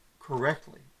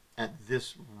correctly at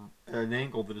an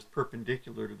angle that is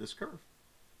perpendicular to this curve.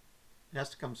 It has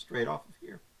to come straight off of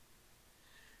here.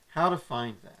 How to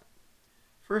find that?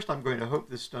 First, I'm going to hope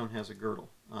this stone has a girdle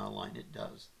line. It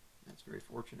does. That's very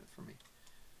fortunate for me,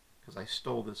 because I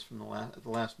stole this from the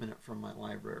last minute from my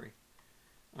library.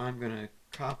 I'm going to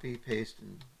copy, paste,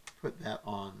 and put that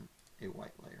on a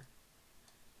white layer.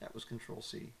 That was Control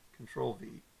C, Control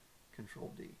V,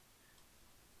 Control D.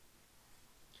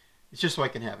 It's just so I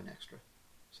can have an extra,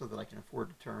 so that I can afford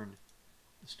to turn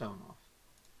the stone off.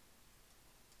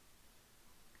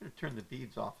 I'm going to turn the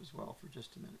beads off as well for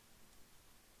just a minute.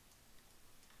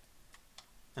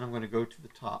 And I'm going to go to the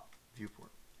top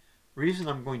viewport. The reason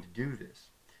I'm going to do this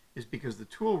is because the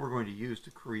tool we're going to use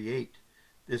to create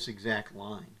this exact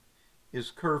line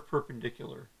is curve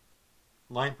perpendicular,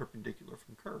 line perpendicular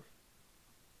from curve.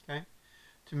 Okay?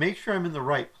 To make sure I'm in the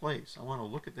right place, I want to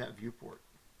look at that viewport.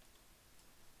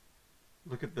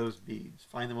 Look at those beads.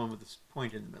 Find the one with this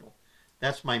point in the middle.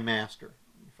 That's my master.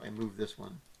 If I move this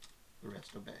one, the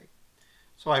rest obey.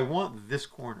 So I want this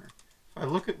corner. If I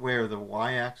look at where the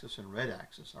y-axis and red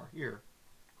axis are here,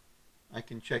 I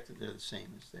can check that they're the same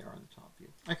as they are in the top view.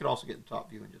 I could also get in the top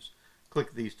view and just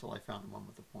click these till I found the one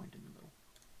with the point in the middle.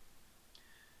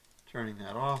 Turning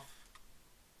that off.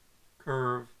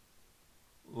 Curve.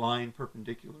 Line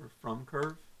perpendicular from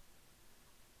curve.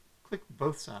 Click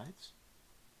both sides.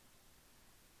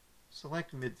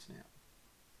 Select mid snap.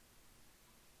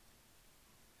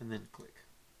 And then click.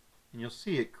 And you'll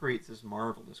see it creates this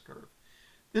marvelous curve.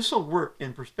 This will work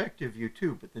in perspective view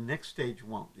too, but the next stage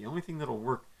won't. The only thing that'll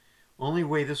work, only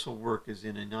way this will work is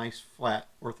in a nice flat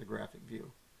orthographic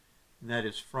view. And that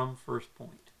is from first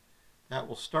point. That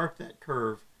will start that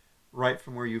curve right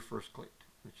from where you first clicked,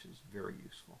 which is very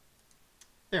useful.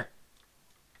 There.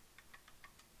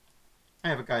 I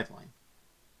have a guideline.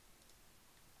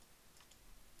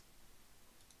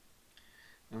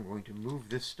 I'm going to move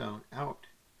this stone out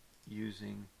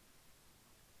using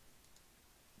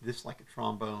this like a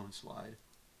trombone slide.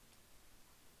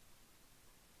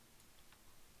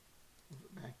 Move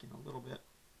it back in a little bit.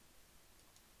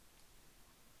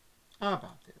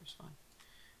 About there is fine.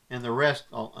 And the rest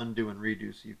I'll undo and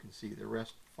redo so you can see the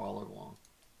rest followed along.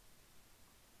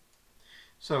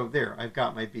 So there, I've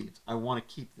got my beads. I want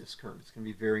to keep this curve. It's going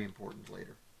to be very important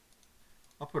later.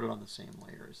 I'll put it on the same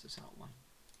layer as this outline.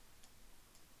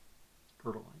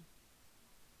 Girdle line.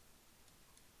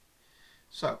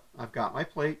 So I've got my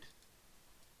plate.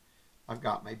 I've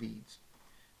got my beads.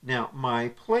 Now my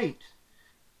plate,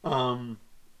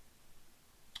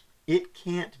 it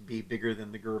can't be bigger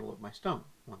than the girdle of my stone,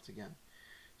 once again.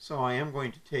 So I am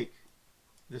going to take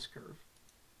this curve,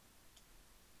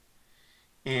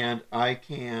 and I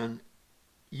can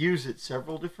use it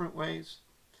several different ways.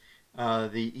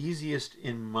 The easiest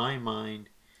in my mind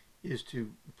is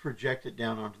to project it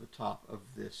down onto the top of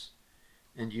this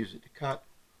and use it to cut,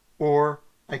 or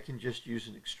I can just use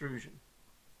an extrusion.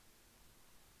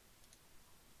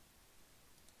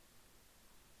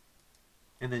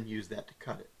 And then use that to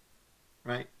cut it.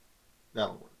 right?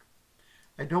 That'll work.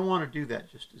 I don't want to do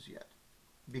that just as yet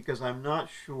because I'm not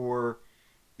sure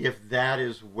if that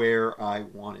is where I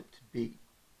want it to be.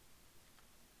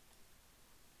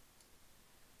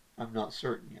 I'm not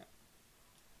certain yet.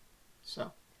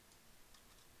 So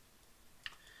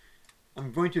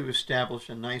I'm going to establish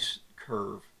a nice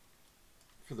curve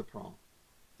for the prong.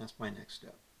 That's my next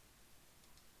step.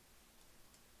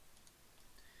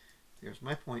 There's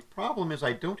my point. Problem is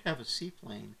I don't have a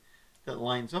C-plane that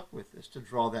lines up with this to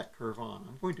draw that curve on.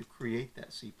 I'm going to create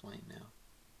that C-plane now.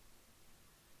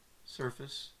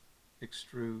 Surface,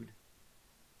 extrude,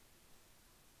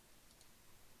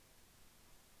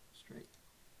 straight.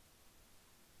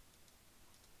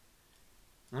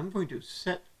 And I'm going to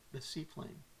set the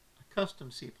C-plane, a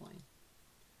custom C-plane,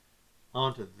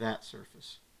 onto that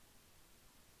surface.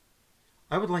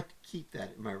 I would like to keep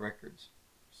that in my records,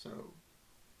 so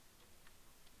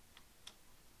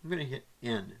I'm going to hit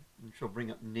N, and she'll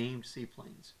bring up named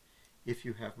C-planes if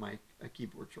you have my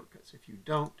keyboard shortcuts. If you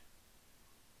don't,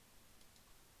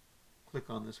 click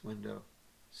on this window,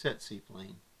 set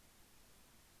C-plane,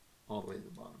 all the way to the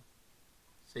bottom.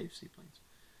 Save C-planes.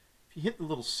 If you hit the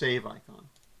little save icon,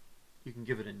 you can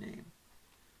give it a name.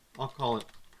 I'll call it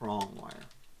prong wire.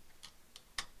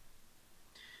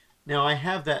 Now I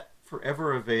have that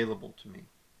forever available to me.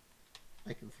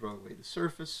 I can throw away the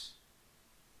surface.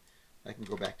 I can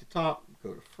go back to top,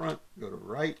 go to front, go to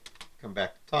right, come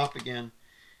back to top again.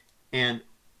 And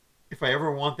if I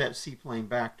ever want that C-plane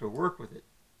back to work with it,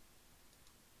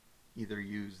 either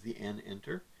use the N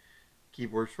enter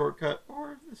keyboard shortcut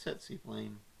or the set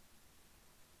C-plane.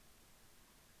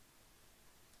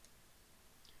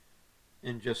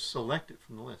 And just select it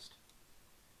from the list.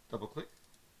 Double click,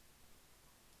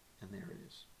 and there it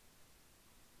is.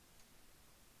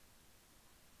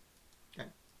 Okay.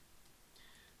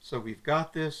 So we've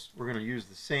got this. We're going to use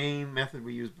the same method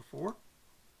we used before.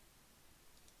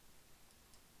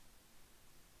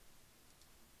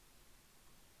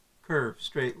 Curve,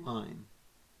 straight line,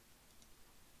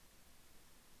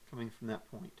 coming from that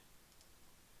point,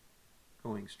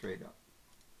 going straight up.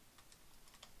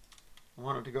 I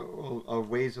want it to go a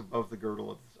ways above the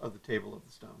girdle of the table of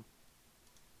the stone.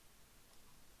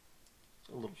 It's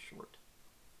a little short.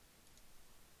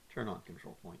 Turn on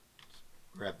control point. Just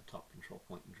grab the top control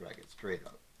point and drag it straight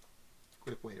up.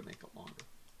 Quick way to make it longer.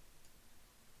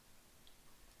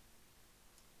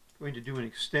 Going to do an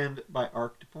extend by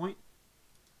arc to point.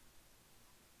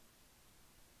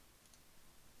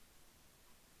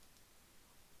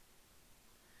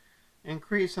 And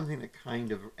create something that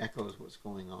kind of echoes what's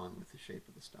going on with the shape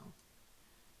of the stone.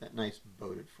 That nice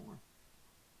boated form.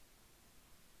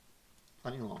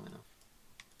 Plenty long enough.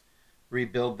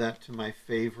 Rebuild that to my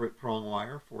favorite prong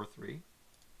wire, 4-3.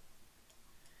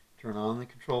 Turn on the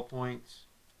control points.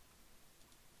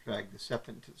 Drag the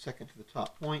second to the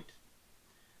top point.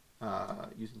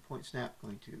 Using point snap,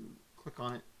 going to click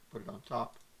on it, put it on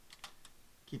top.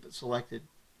 Keep it selected.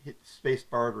 Hit the space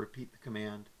bar to repeat the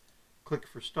command. Click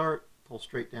for start. Pull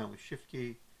straight down with shift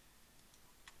key.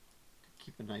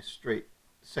 Keep a nice straight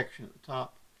section at the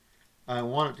top. I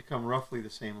want it to come roughly the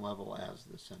same level as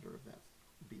the center of that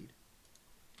bead.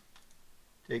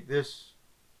 Take this,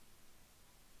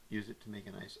 use it to make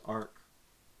a nice arc.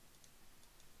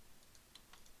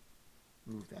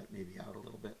 Move that maybe out a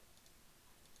little bit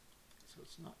so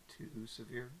it's not too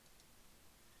severe.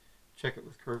 Check it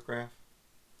with curve graph.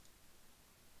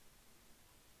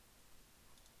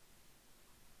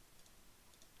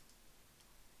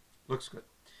 Looks good.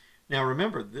 Now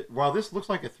remember, while this looks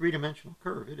like a three-dimensional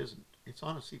curve, it isn't. It's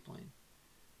on a C-plane.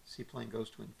 C-plane goes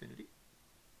to infinity.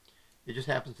 It just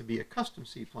happens to be a custom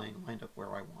C-plane lined up where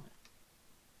I want it.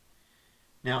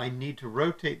 Now I need to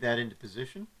rotate that into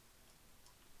position.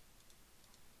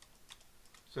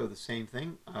 So the same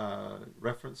thing,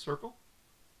 reference circle,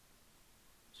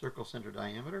 circle center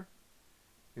diameter.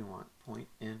 We want point,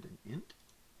 end, and int.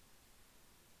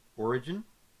 Origin,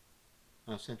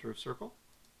 center of circle.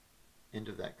 End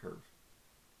of that curve.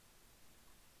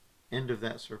 End of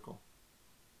that circle.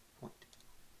 Point.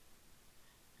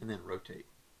 And then rotate.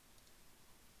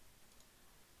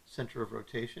 Center of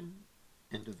rotation.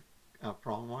 End of the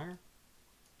prong wire.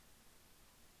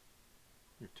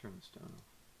 Turn the stone off.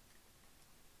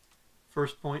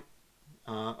 First point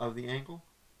of the angle.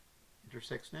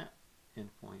 Intersect snap.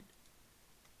 End point.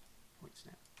 Point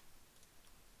snap.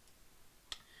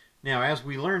 Now, as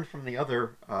we learned from the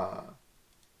other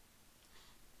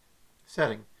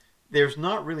setting, there's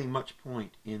not really much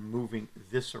point in moving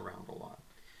this around a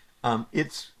lot.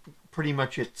 It's pretty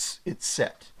much it's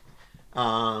set.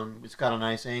 It's got a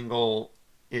nice angle.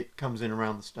 It comes in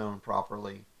around the stone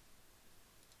properly.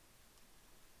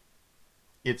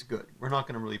 it's good. We're not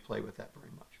going to really play with that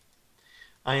very much.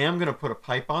 I am going to put a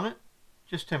pipe on it,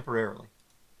 just temporarily,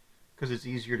 because it's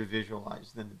easier to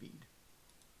visualize than the bead.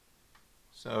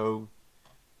 So,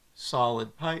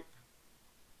 solid pipe.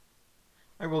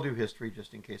 I will do history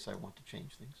just in case I want to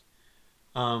change things.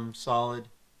 Solid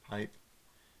pipe,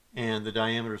 and the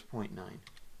diameter is 0.9,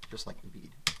 just like the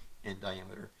bead. And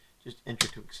diameter, just enter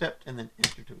to accept, and then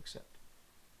enter to accept.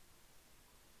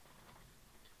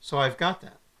 So I've got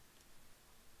that.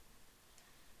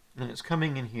 And it's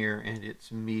coming in here, and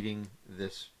it's meeting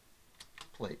this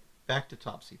plate. Back to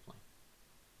top seaplane.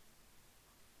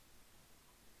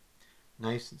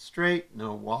 Nice and straight,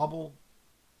 no wobble.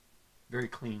 Very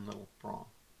clean little prong.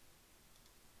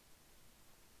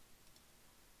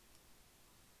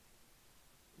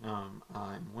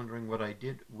 I'm wondering what I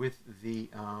did with the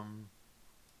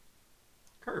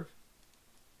curve.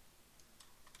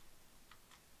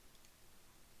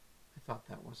 I thought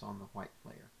that was on the white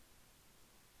layer.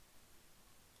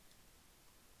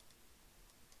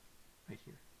 Right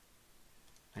here.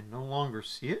 I no longer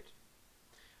see it.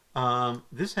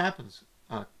 This happens,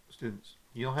 students.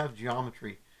 You'll have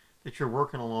geometry that you're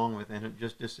working along with and it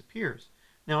just disappears.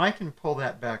 Now I can pull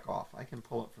that back off. I can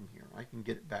pull it from here. I can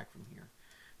get it back from here.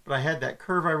 But I had that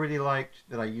curve I really liked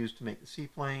that I used to make the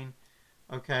seaplane.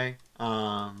 Okay.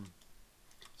 So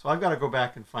I've got to go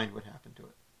back and find what happened to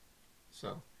it.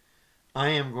 So I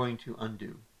am going to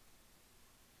undo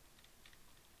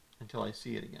until I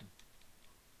see it again.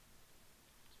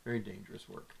 It's very dangerous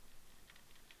work.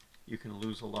 You can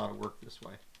lose a lot of work this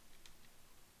way.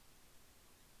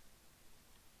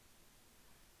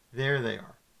 There they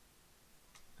are.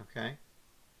 Okay.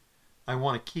 I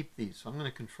want to keep these, so I'm going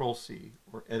to Control C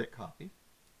or Edit Copy.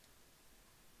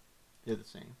 They're the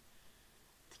same.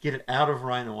 To get it out of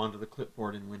Rhino onto the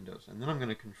clipboard in Windows. And then I'm going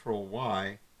to Control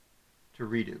Y to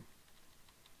redo.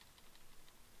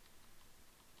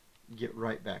 Get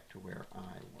right back to where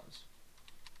I was.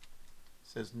 It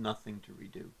says nothing to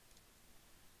redo.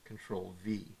 Control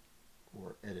V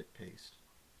or Edit Paste.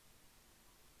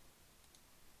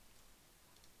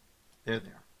 There they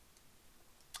are.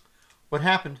 What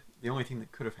happened, the only thing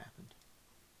that could have happened,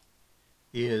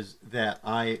 is that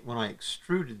when I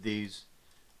extruded these,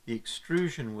 the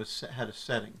extrusion had a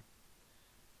setting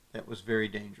that was very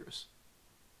dangerous.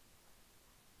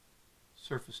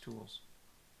 Surface Tools,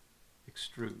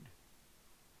 Extrude.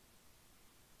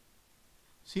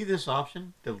 See this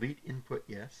option, Delete Input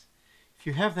Yes? If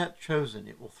you have that chosen,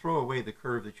 it will throw away the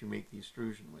curve that you make the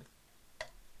extrusion with.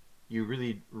 You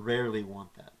really rarely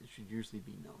want that. It should usually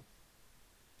be no.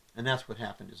 And that's what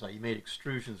happened, is I made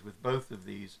extrusions with both of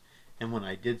these, and when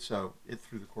I did so, it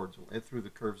threw the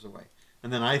curves away.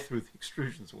 And then I threw the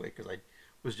extrusions away because I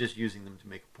was just using them to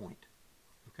make a point.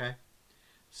 Okay?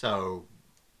 So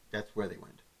that's where they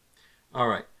went. All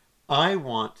right. I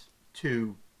want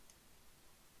to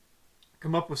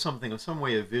come up with something, some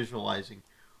way of visualizing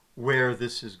where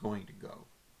this is going to go.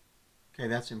 Okay,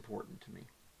 that's important to me.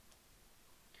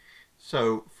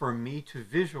 So for me to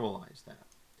visualize that,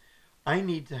 I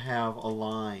need to have a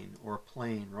line or a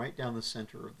plane right down the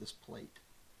center of this plate.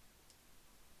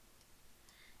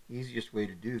 Easiest way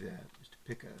to do that is to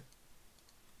pick a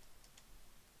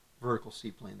vertical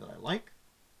seaplane that I like,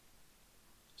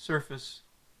 surface,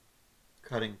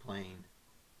 cutting plane,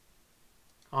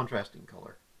 contrasting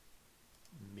color,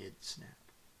 mid snap.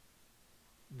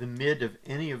 The mid of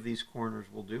any of these corners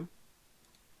will do.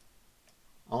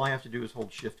 All I have to do is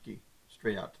hold Shift key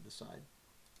straight out to the side.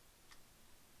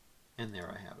 And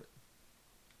there I have it.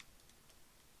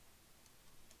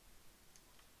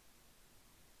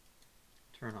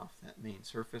 Turn off that main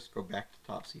surface, go back to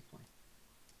top seaplane.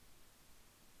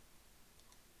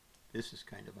 This is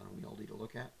kind of unwieldy to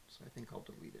look at, so I think I'll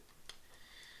delete it.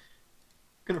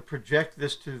 I'm going to project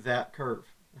this to that curve,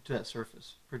 to that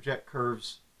surface. Project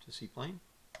curves to seaplane.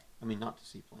 I mean, not to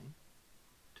seaplane,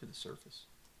 to the surface.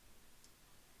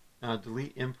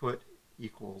 Delete input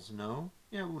equals no.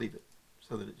 Yeah, we'll leave it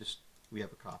so that we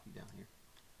have a copy down here.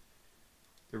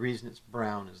 The reason it's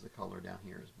brown is the color down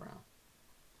here is brown.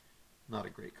 Not a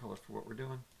great color for what we're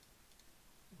doing.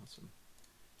 Want some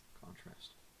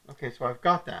contrast. Okay, so I've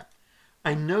got that.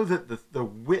 I know that the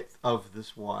width of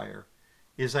this wire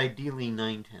is ideally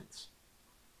 9/10.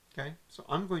 Okay, so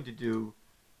I'm going to do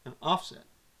an offset.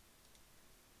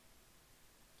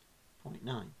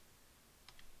 0.9.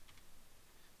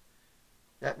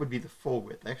 That would be the full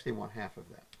width. I actually want half of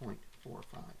that, 0.45.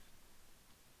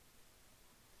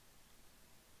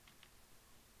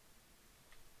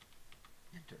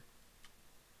 Enter.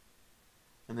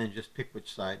 And then just pick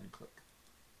which side and click.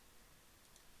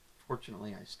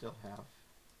 Fortunately, I still have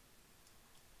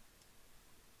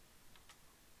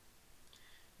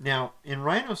Now, in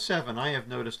Rhino 7, I have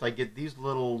noticed I get these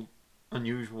little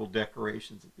unusual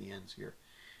decorations at the ends here.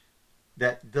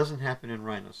 That doesn't happen in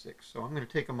Rhino 6. So I'm going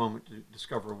to take a moment to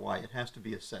discover why. It has to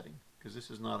be a setting, because this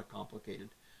is not a complicated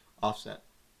offset.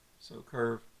 So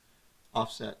curve,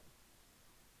 offset,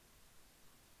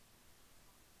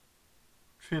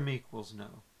 trim equals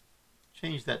no.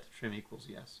 Change that to trim equals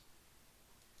yes.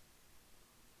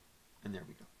 And there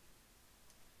we go.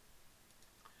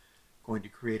 Going to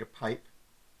create a pipe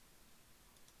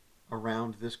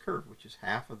around this curve, which is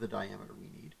half of the diameter we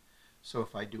need. So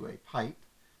if I do a pipe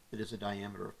that is a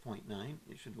diameter of 0.9,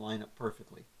 it should line up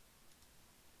perfectly.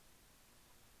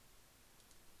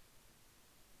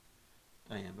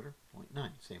 Diameter 0.9,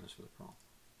 same as for the prong.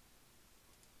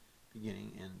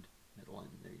 Beginning, end, middle, and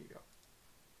there you go.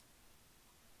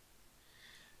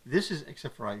 This is,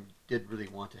 except for I did really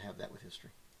want to have that with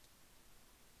history.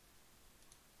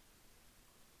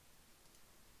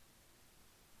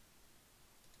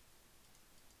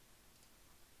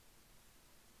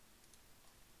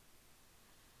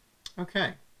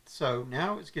 Okay, so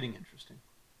now it's getting interesting.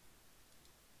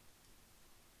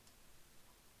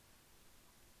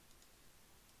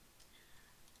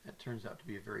 That turns out to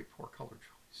be a very poor color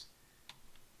choice.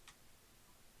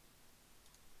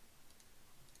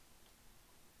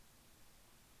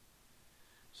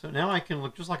 So now I can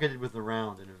look just like I did with the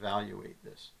round and evaluate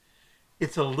this.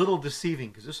 It's a little deceiving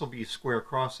because this will be a square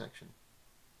cross section.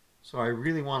 So I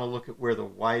really want to look at where the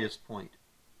widest point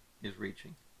is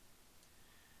reaching.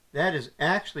 That is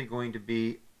actually going to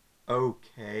be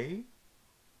okay.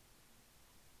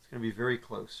 It's going to be very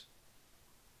close.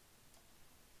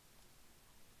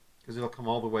 Because it'll come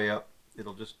all the way up.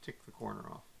 It'll just tick the corner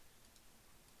off.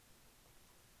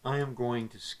 I am going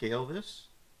to scale this.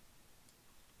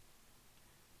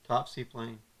 Top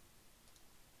C-plane.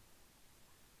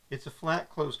 It's a flat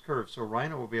closed curve, so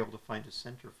Rhino will be able to find a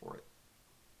center for it.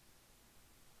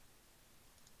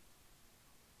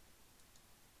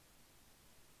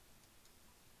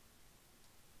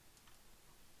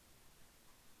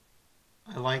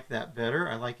 I like that better.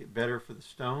 I like it better for the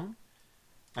stone.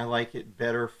 I like it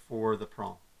better for the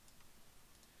prong.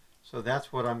 So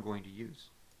that's what I'm going to use.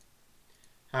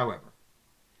 However,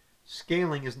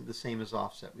 scaling isn't the same as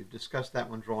offset. We've discussed that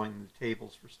when drawing the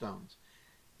tables for stones.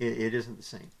 It isn't the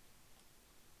same.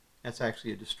 That's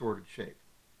actually a distorted shape.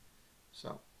 So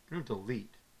I'm going to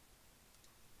delete.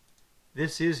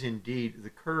 This is indeed the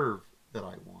curve that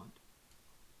I want.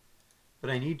 But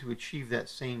I need to achieve that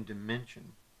same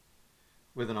dimension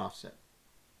with an offset.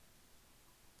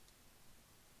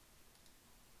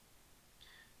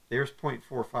 There's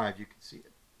 0.45, you can see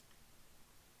it.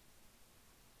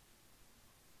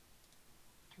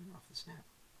 Turn off the snap.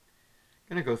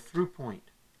 I'm going to go through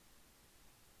point.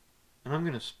 And I'm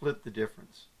going to split the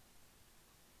difference.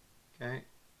 Okay?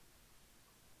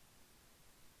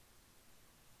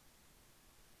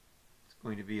 It's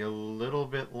going to be a little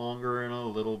bit longer and a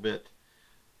little bit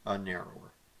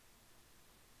narrower.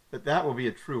 But that will be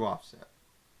a true offset.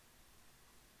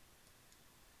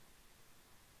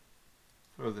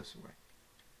 Throw this away.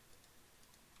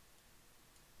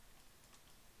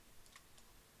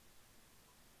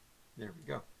 There we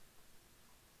go.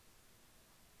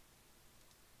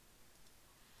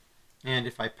 And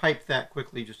if I pipe that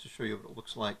quickly just to show you what it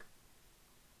looks like.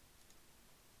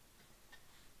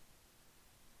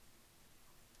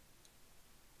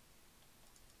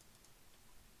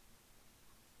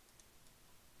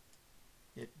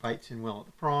 It bites in well at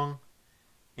the prong,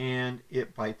 and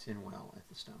it bites in well at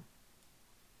the stone.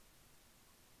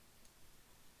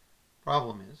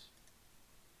 Problem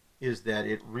is that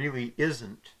it really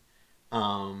isn't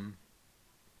the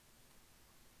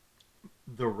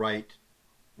right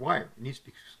wire. It needs to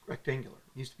be rectangular.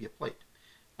 It needs to be a plate.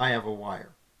 I have a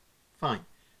wire. Fine.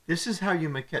 This is how you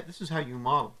maquette. This is how you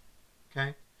model.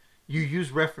 Okay? You use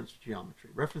reference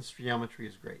geometry. Reference geometry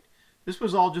is great. This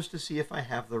was all just to see if I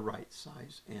have the right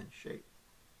size and shape.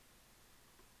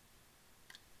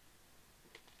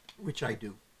 Which I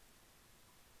do.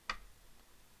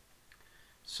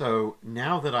 So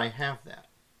now that I have that,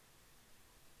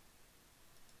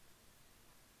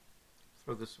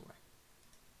 throw this away.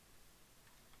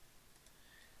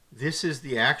 This is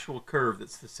the actual curve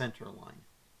that's the center line.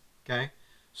 Okay?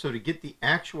 So to get the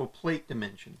actual plate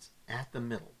dimensions at the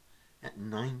middle, at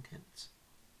 9/10,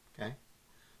 okay?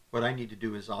 What I need to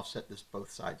do is offset this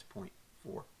both sides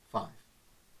 0.45.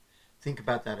 Think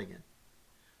about that again.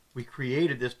 We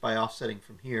created this by offsetting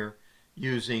from here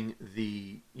using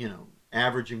the,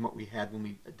 averaging what we had when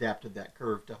we adapted that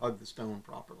curve to hug the stone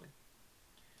properly.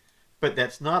 But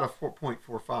that's not a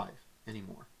 4.45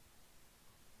 anymore.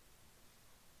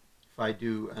 If I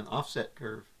do an offset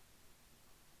curve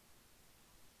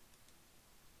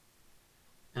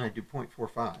and I do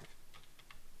 0.45,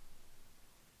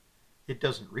 it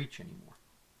doesn't reach anymore.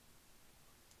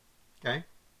 Okay?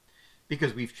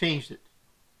 Because we've changed it.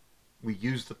 We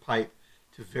used the pipe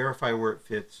to verify where it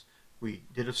fits. We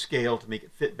did a scale to make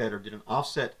it fit better, did an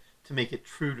offset to make it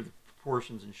true to the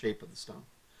proportions and shape of the stone.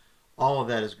 All of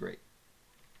that is great.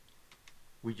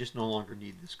 We just no longer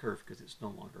need this curve because it's no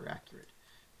longer accurate.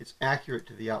 It's accurate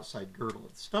to the outside girdle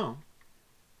of the stone.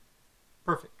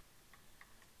 Perfect.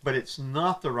 But it's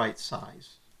not the right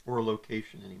size or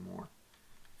location anymore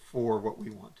for what we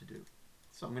want to do.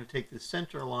 So I'm going to take the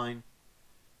center line,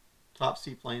 top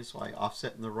C-plane, so I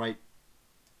offset in the right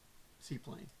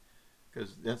C-plane,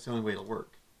 because that's the only way it'll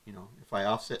work. You know, if I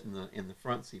offset in the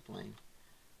front C-plane,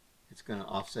 it's going to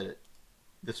offset it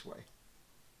this way.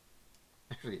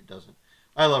 Actually, it doesn't.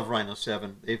 I love Rhino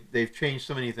 7. They've changed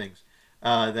so many things.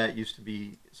 That used to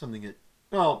be something that,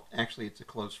 well, actually it's a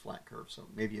closed flat curve, so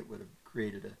maybe it would have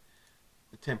created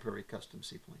a temporary custom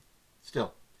C-plane.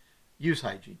 Still, use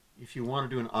hygiene. If you want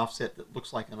to do an offset that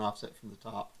looks like an offset from the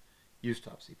top, use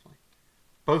top C-plane.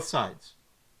 Both sides.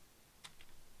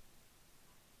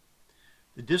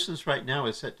 The distance right now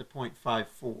is set to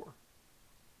 0.54.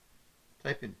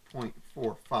 Type in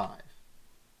 0.45.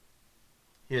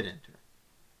 Hit enter.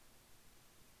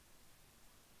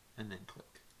 And then click.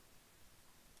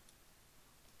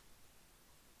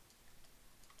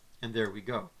 And there we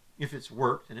go. If it's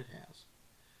worked, and it has.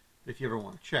 But if you ever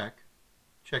want to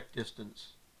check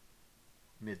distance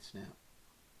mid-snap.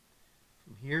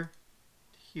 From here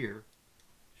to here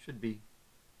should be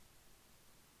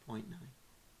 0.9.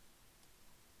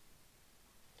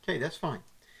 Okay, that's fine.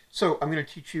 So I'm going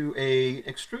to teach you an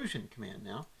extrusion command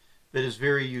now that is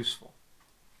very useful.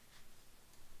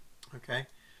 Okay,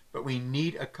 but we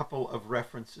need a couple of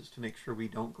references to make sure we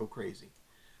don't go crazy.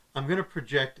 I'm going to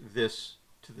project this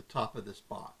to the top of this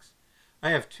box. I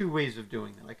have two ways of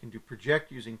doing that. I can do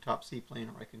project using top C-plane,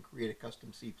 or I can create a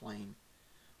custom C-plane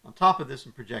on top of this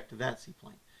and project to that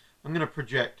C-plane. I'm going to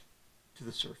project to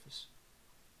the surface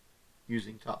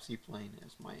using top C-plane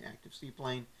as my active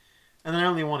C-plane, and then I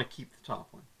only want to keep the top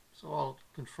one. So I'll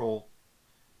control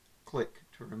click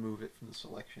to remove it from the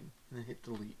selection, and then hit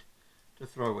delete to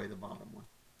throw away the bottom one.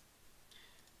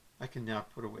 I can now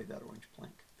put away that orange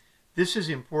plank. This is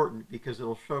important because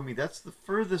it'll show me that's the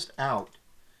furthest out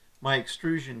my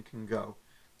extrusion can go.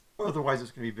 Otherwise,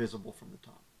 it's going to be visible from the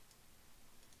top.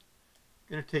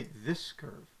 I'm going to take this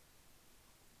curve,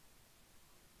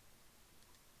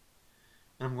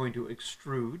 and I'm going to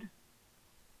extrude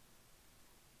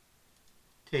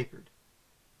tapered.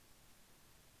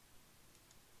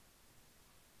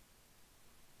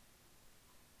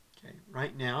 Okay,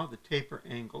 right now the taper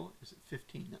angle is at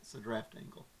 15. That's the draft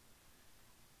angle.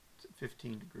 It's at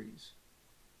 15 degrees.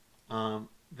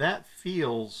 That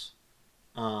feels,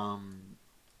 comparing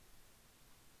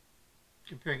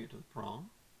it to the prong,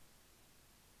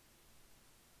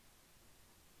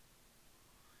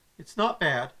 it's not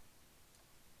bad.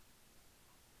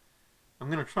 I'm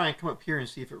going to try and come up here and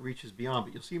see if it reaches beyond,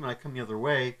 but you'll see when I come the other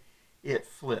way, it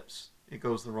flips. It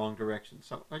goes the wrong direction.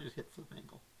 So I just hit flip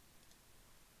angle.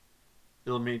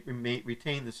 It'll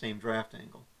retain the same draft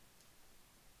angle.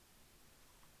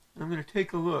 And I'm going to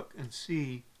take a look and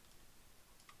see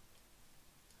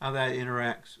how that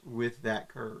interacts with that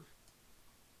curve.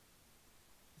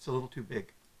 It's a little too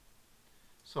big.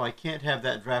 So I can't have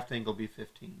that draft angle be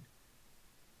 15.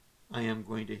 I am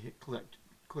going to hit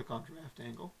click on draft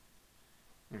angle.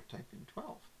 I'm going to type in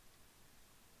 12.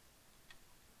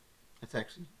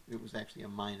 It was actually a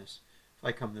minus. If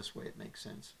I come this way, it makes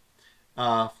sense.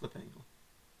 Flip angle.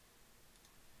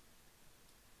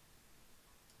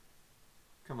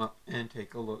 Come up and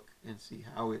take a look and see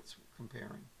how it's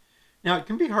comparing. Now, it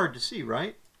can be hard to see,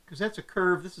 right? Because that's a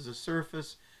curve, this is a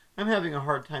surface. I'm having a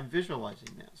hard time visualizing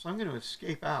that. So I'm going to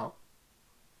escape out.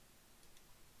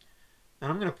 And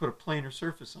I'm going to put a planar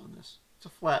surface on this. It's a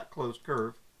flat, closed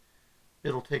curve.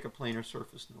 It'll take a planar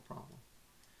surface, no problem.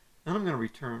 Then I'm going to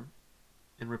return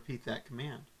and repeat that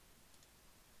command.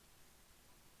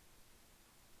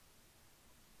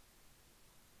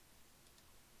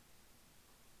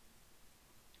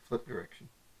 Flip direction.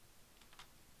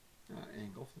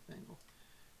 Angle, flip angle.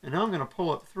 And now I'm going to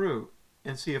pull up through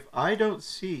and see if I don't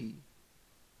see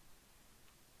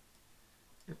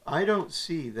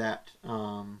that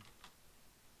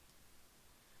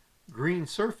green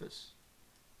surface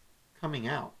coming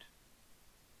out,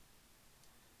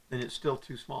 then it's still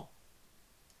too small.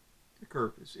 The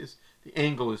curve is the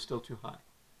angle is still too high.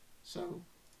 So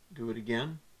do it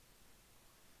again.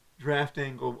 Draft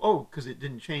angle, oh, because it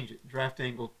didn't change it. Draft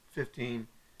angle 15,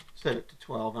 set it to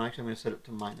 12, and actually I'm going to set it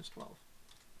to minus 12.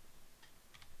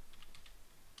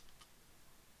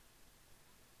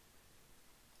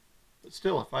 But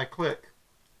still, if I click,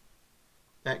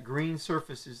 that green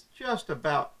surface is just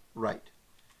about right.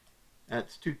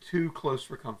 That's too close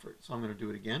for comfort. So I'm going to do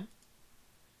it again.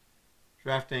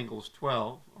 Draft angle is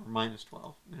 12 or minus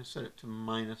 12. I'm going to set it to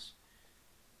minus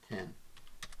 10.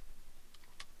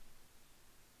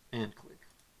 And click.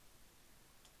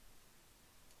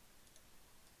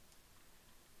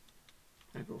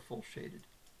 I'm going to go full shaded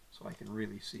so I can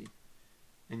really see.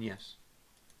 And yes,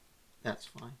 that's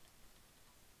fine.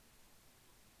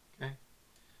 Okay.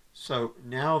 So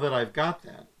now that I've got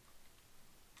that,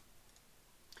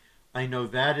 I know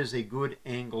that is a good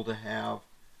angle to have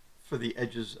for the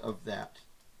edges of that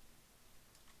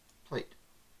plate.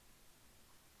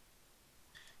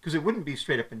 Because it wouldn't be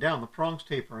straight up and down. The prong's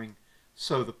tapering,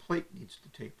 so the plate needs to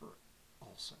taper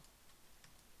also.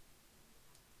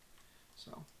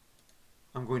 So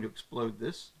I'm going to explode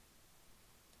this.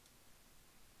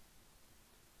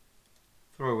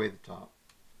 Throw away the top.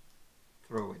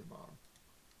 Throw away the bottom.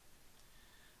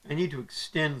 I need to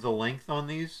extend the length on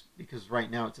these because right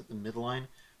now it's at the midline.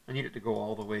 I need it to go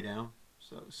all the way down.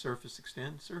 So surface,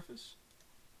 extend, surface.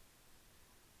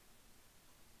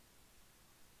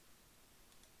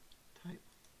 Type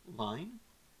line.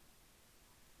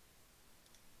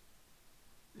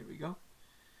 There we go.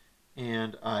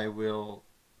 And I will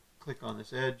click on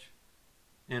this edge.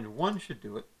 And 1 should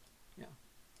do it. Yeah,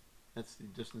 that's the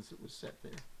distance that was set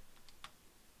there.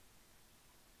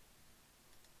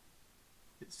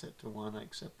 It's set to 1, I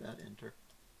accept that, enter.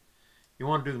 You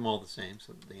want to do them all the same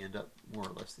so that they end up more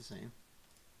or less the same.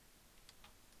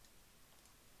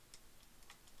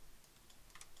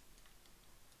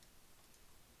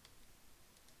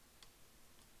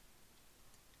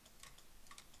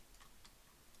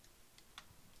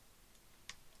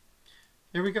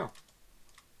 There we go.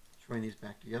 Join these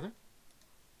back together.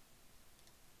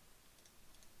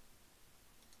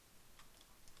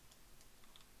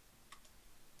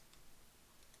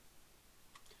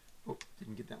 Oh,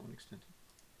 didn't get that one extended.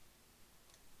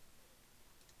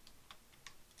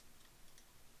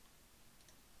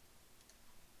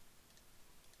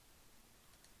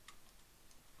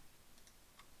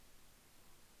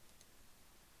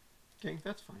 Okay,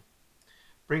 that's fine.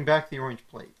 Bring back the orange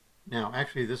plate. Now,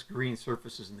 actually, this green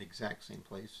surface is in the exact same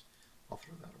place. I'll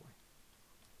throw that away.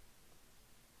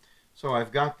 So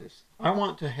I've got this. I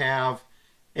want to have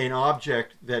an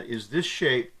object that is this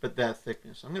shape, but that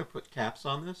thickness. I'm going to put caps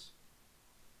on this.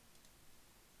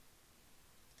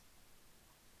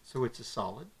 So it's a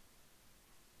solid.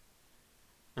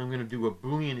 I'm going to do a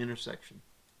Boolean intersection.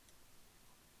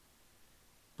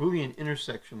 Boolean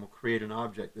intersection will create an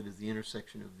object that is the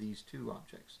intersection of these two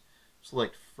objects.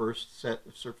 Select first set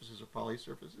of surfaces or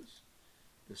polysurfaces.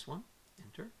 This one,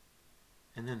 enter.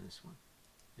 And then this one,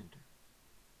 enter.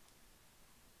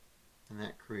 And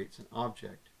that creates an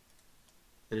object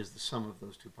that is the sum of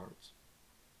those two parts.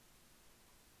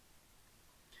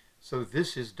 So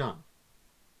this is done.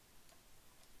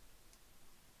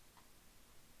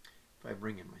 If I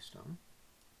bring in my stone,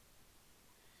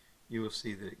 you will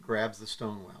see that it grabs the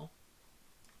stone well.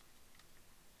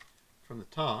 From the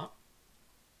top,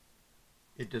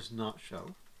 it does not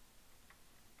show.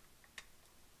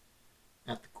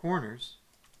 At the corners,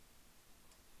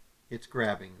 it's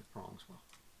grabbing the prongs well.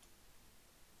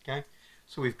 Okay,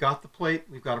 so we've got the plate,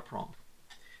 we've got a prong.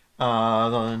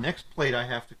 The next plate I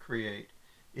have to create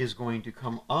is going to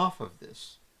come off of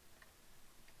this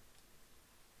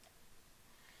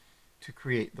to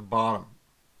create the bottom.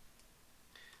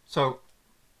 So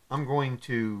I'm going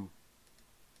to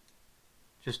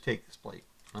just take this plate.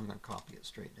 I'm going to copy it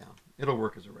straight down. It'll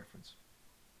work as a reference.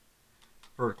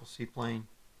 Vertical C-plane.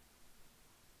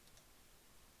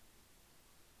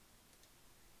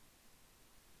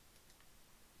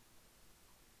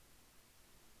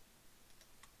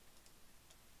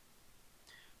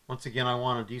 Once again, I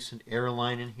want a decent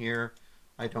airline in here.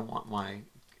 I don't want my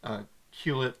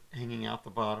culet hanging out the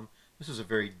bottom. This is a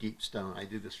very deep stone. I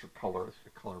do this for color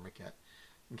maquette,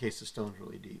 in case the stone's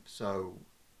really deep. So,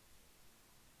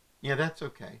 yeah, that's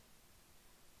okay.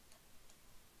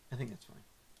 I think that's fine.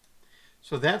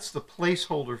 So that's the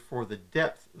placeholder for the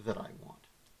depth that I want.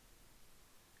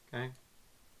 Okay?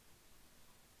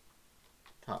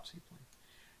 Top C-plane.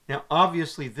 Now,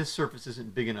 obviously, this surface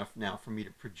isn't big enough now for me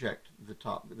to project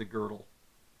the girdle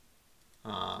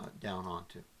down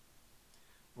onto,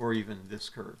 or even this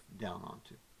curve down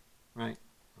onto, right?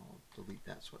 I'll delete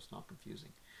that so it's not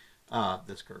confusing.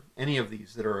 This curve. Any of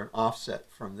these that are an offset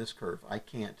from this curve, I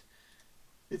can't.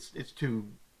 It's too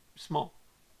small.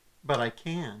 But I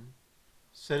can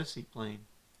set a C-plane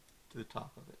to the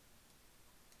top of it.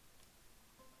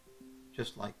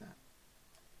 Just like that.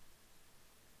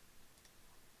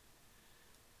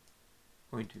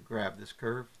 going to grab this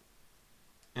curve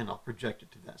and I'll project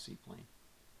it to that C-plane.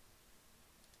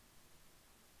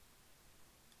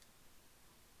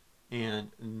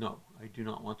 And no, I do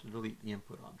not want to delete the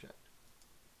input object.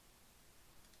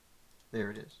 There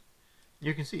it is.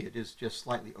 You can see it is just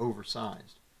slightly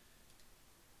oversized.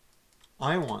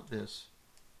 I want this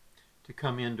to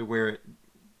come into where it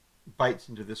bites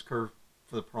into this curve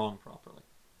for the prong properly.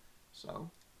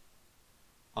 So,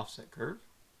 offset curve,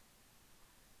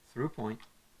 through point,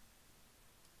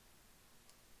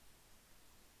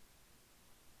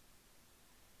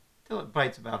 till it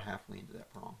bites about halfway into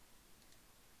that prong.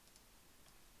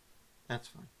 That's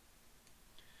fine.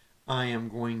 I am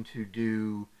going to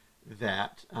do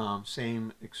that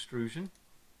same extrusion,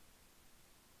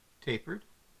 tapered.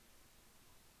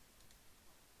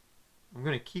 I'm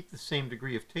going to keep the same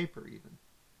degree of taper even.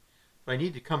 But I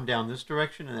need to come down this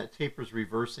direction, and that taper is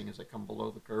reversing as I come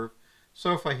below the curve.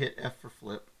 So if I hit F for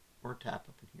flip, or tap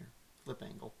up in here, flip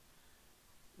angle,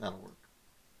 that'll work.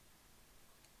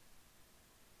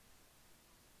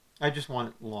 I just want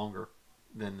it longer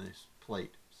than this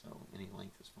plate, so any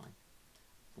length is fine,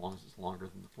 as long as it's longer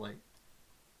than the plate.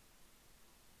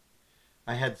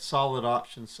 I had solid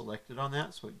option selected on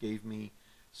that, so it gave me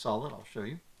solid. I'll show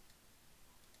you,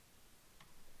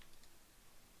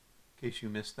 in case you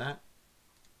missed that.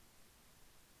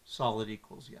 Solid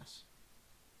equals yes.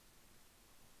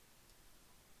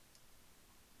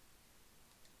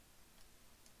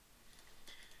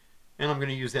 And I'm going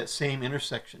to use that same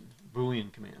intersection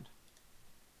Boolean command.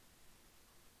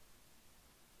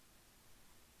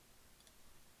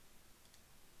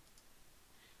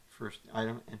 First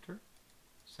item, enter.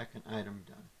 Second item,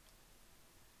 done.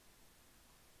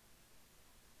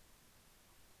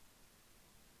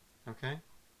 Okay?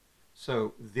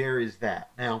 So there is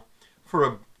that. Now, for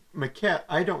a maquette,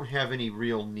 I don't have any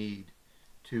real need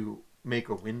to make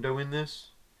a window in this.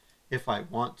 If I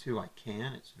want to, I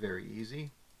can. It's very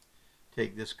easy.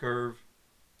 Take this curve,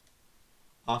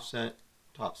 offset,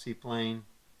 top C-plane,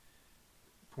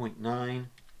 0.9.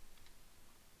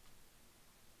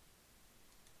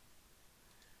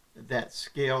 That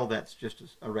scale, that's just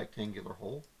a rectangular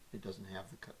hole. It doesn't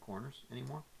have the cut corners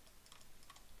anymore.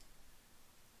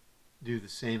 Do the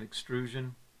same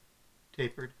extrusion,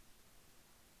 tapered,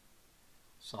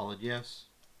 solid yes,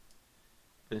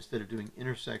 but instead of doing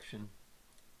intersection,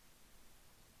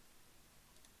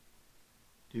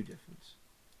 do difference.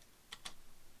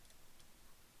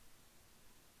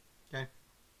 Okay,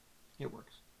 it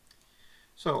works.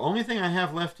 So only thing I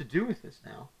have left to do with this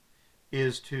now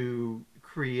is to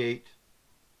create,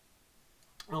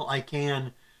 well, I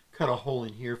can cut a hole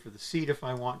in here for the seat if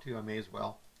I want to. I may as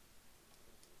well.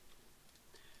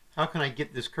 How can I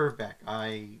get this curve back?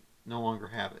 I no longer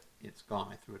have it. It's gone.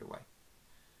 I threw it away.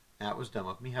 That was dumb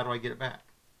of me. How do I get it back?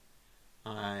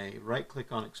 I right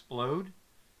click on explode.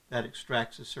 That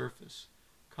extracts a surface.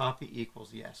 Copy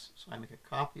equals yes. So I make a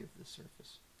copy of this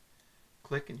surface.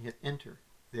 Click and hit enter.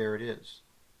 There it is.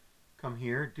 Come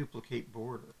here, duplicate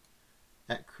border.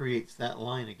 That creates that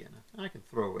line again. I can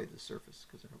throw away the surface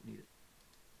because I don't need it.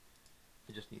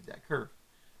 I just need that curve.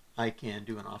 I can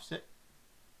do an offset,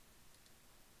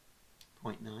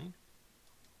 0.9.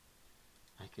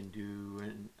 I can do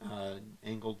an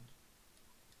angled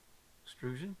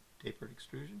extrusion, tapered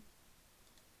extrusion.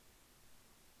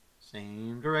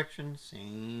 Same direction,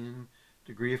 same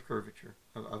degree of curvature,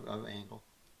 of angle.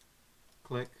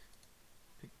 Click,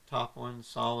 pick the top one,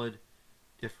 solid,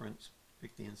 difference,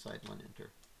 pick the inside one,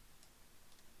 enter.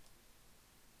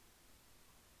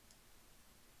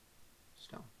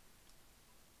 Stone.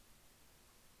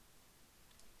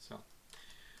 So,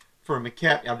 for a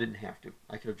maquette, I didn't have to.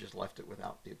 I could have just left it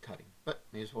without the cutting, but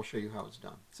may as well show you how it's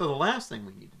done. So the last thing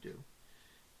we need to do,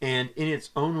 and in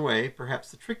its own way, perhaps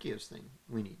the trickiest thing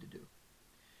we need to do,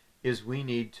 is we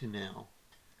need to now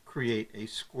create a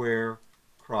square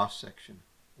cross-section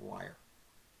wire.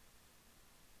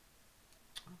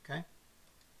 Okay?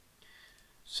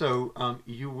 So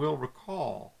you will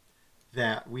recall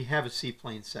that we have a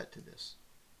C-plane set to this.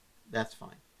 That's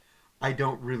fine. I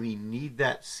don't really need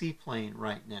that C-plane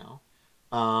right now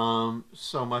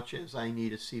so much as I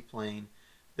need a C-plane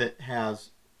that has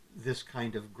this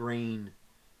kind of grain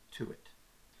to it,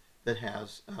 that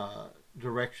has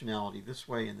directionality this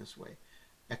way and this way,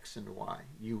 X and Y,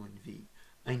 U and V.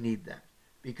 I need that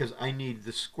because I need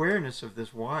the squareness of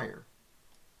this wire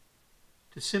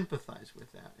to sympathize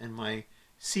with that. And my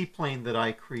C-plane that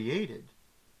I created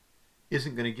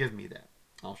isn't going to give me that.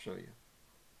 I'll show you.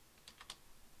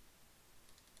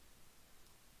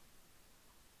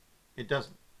 It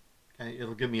doesn't. Okay?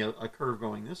 It'll give me a curve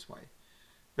going this way,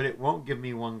 but it won't give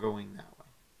me one going that way.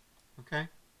 Okay?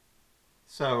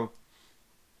 So,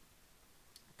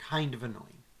 kind of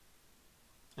annoying.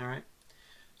 All right.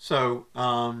 So,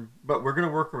 but we're going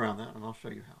to work around that, and I'll show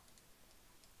you how.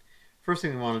 First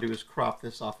thing we want to do is crop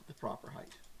this off at the proper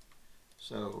height.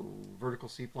 So, vertical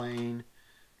C-plane,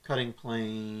 cutting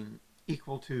plane,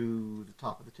 equal to the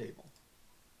top of the table.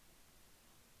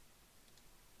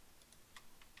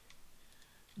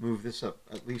 Move this up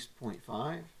at least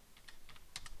 0.5.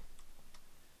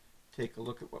 Take a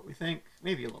look at what we think.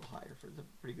 Maybe a little higher for the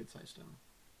pretty good sized stone.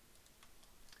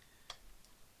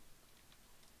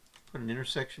 Put an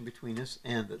intersection between this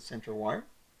and the center wire.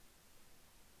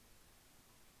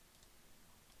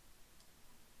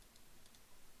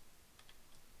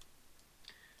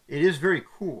 It is very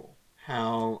cool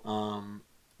how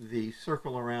the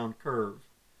circle around curve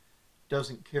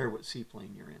doesn't care what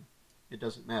C-plane you're in. It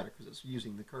doesn't matter because it's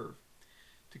using the curve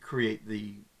to create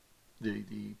the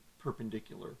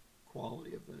perpendicular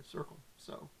quality of the circle.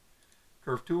 So,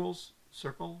 curve tools,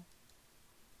 circle,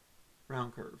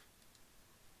 round curve,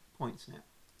 point snap.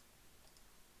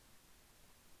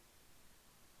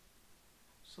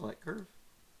 Select curve,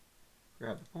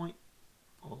 grab the point,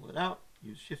 pull it out,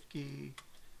 use shift key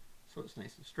so it's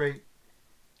nice and straight.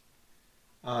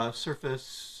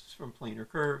 Surface from planar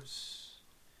curves,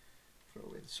 throw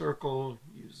away the circle,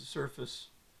 use the surface,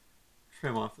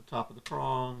 trim off the top of the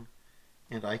prong,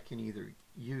 and I can either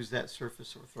use that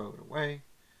surface or throw it away.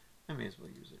 I may as well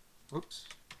use it. Whoops.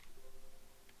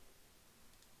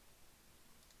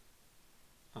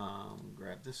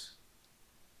 Grab this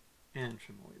and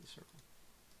trim away the circle.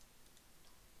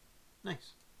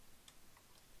 Nice.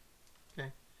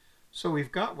 Okay, so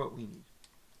we've got what we need.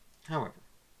 However,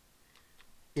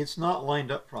 it's not lined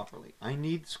up properly. I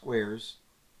need squares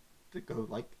that go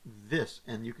like this,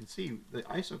 and you can see the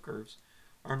iso curves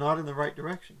are not in the right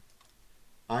direction.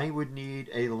 I would need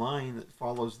a line that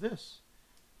follows this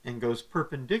and goes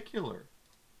perpendicular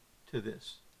to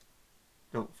this.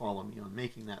 Don't follow me on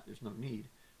making that, there's no need.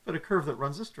 But a curve that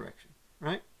runs this direction,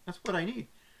 right? That's what I need.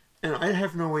 And I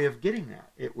have no way of getting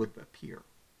that. It would appear.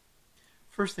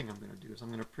 First thing I'm going to do is I'm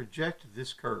going to project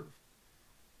this curve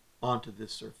onto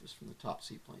this surface from the top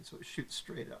C-plane so it shoots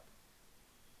straight up.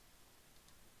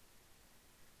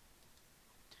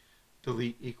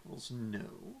 Delete equals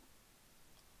no.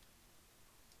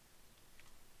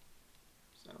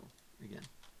 So again,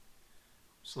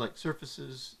 select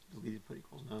surfaces, deleted, put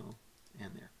equals no,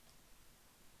 and there.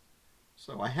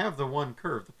 So I have the one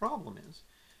curve. The problem is,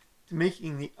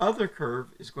 making the other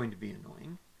curve is going to be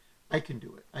annoying. I can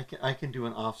do it. I can do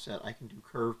an offset. I can do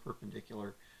curve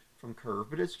perpendicular from curve,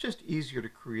 but it's just easier to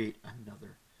create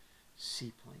another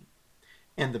C-plane.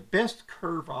 And the best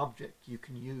curve object you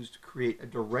can use to create a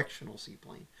directional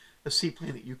C-plane, a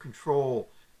C-plane that you control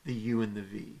the U and the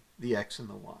V, the X and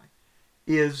the Y,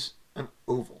 is an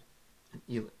oval, an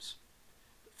ellipse.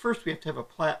 But first we have to have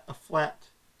a flat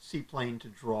C-plane to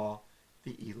draw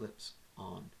the ellipse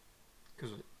on,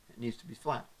 because it needs to be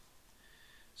flat.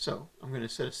 So I'm going to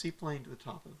set a C-plane to the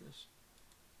top of this.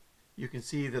 You can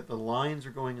see that the lines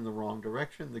are going in the wrong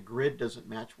direction. The grid doesn't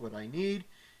match what I need.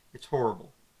 It's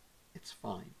horrible. It's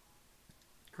fine.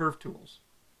 Curve tools.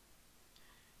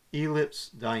 Ellipse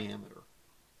diameter.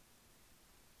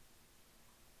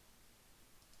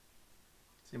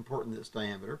 It's important that it's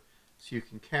diameter so you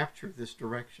can capture this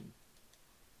direction.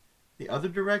 The other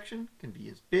direction can be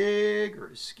as big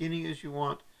or as skinny as you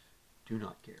want. Do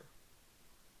not care.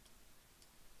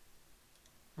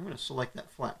 I'm going to select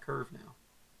that flat curve now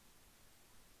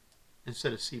and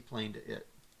set a C-plane to it.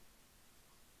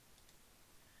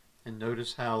 And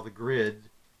notice how the grid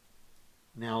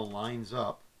now lines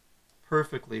up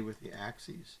perfectly with the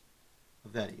axes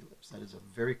of that ellipse. That is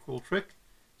a very cool trick.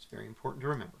 It's very important to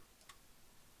remember.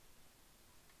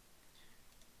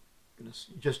 I'm going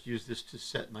to just use this to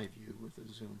set my view with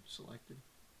the zoom selected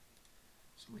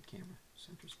so my camera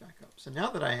centers back up. So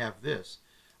now that I have this,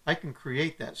 I can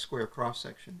create that square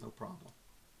cross-section, no problem.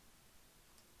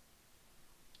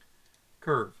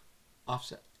 Curve,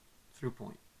 offset, through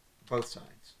point, both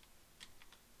sides.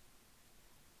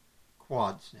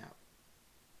 Quad snap.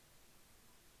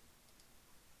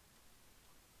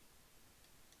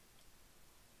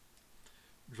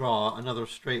 Draw another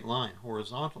straight line,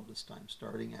 horizontal this time,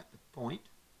 starting at the point.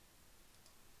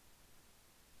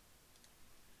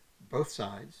 Both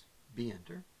sides, B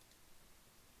enter.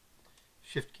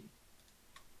 Shift key.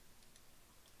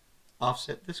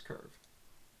 Offset this curve.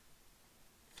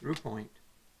 Through point,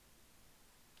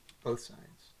 both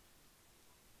sides.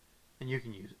 And you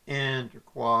can use end or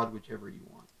quad, whichever you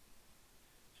want.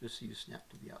 Just so you snap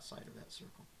to the outside of that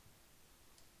circle.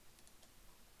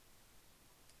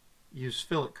 Use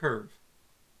fillet curve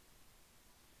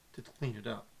to to clean it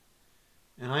up.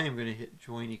 And I am going to hit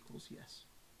join equals yes,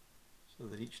 so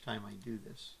that each time I do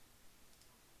this,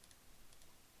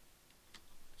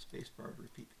 spacebar to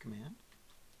repeat the command,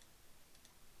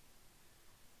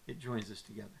 it joins this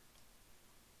together.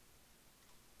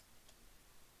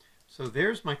 So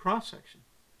there's my cross section.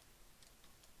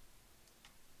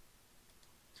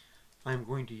 I'm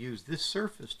going to use this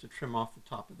surface to trim off the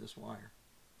top of this wire,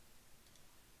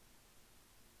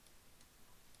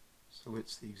 so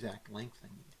it's the exact length I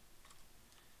need.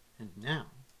 And now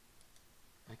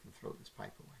I can throw this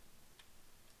pipe away.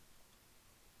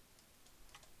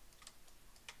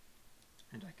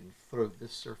 And I can throw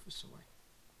this surface away.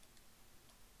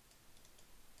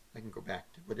 I can go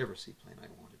back to whatever seaplane I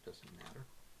want, it doesn't matter.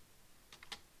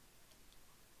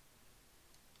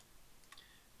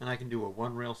 And I can do a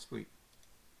one rail sweep.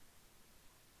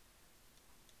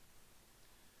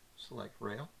 Select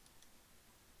rail,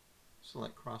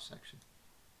 select cross section,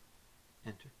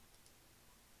 enter.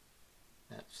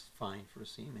 That's fine for a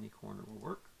seam, any corner will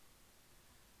work.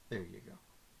 There you go.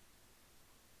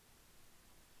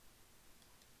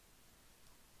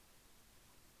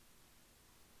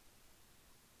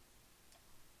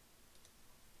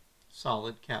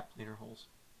 Solid cap planer holes.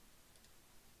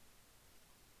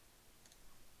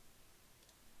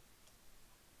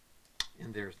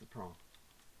 And there's the prong.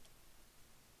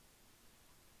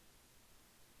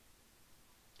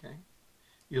 Okay.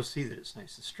 You'll see that it's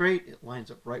nice and straight. It lines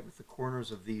up right with the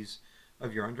corners of these,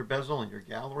 of your under bezel and your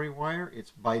gallery wire. It's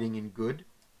biting in good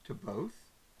to both.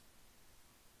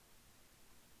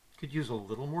 Could use a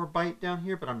little more bite down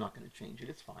here, but I'm not going to change it.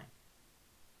 It's fine.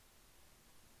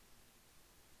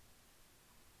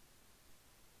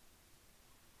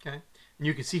 Okay, and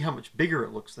you can see how much bigger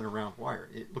it looks than a round wire.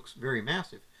 It looks very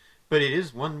massive, but it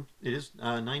is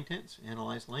 9/10.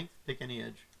 Analyze length. Pick any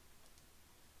edge.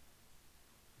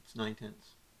 It's 9/10.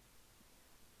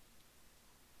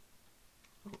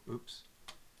 Oh, oops.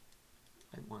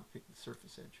 I want to pick the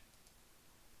surface edge.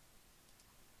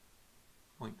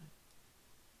 0.9.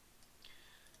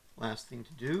 Last thing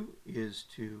to do is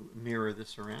to mirror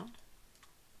this around.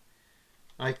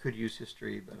 I could use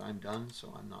history, but I'm done,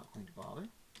 so I'm not going to bother.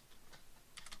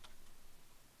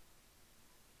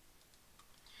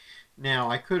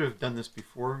 Now, I could have done this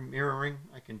before mirroring.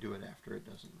 I can do it after. It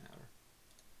doesn't matter.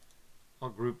 I'll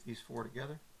group these four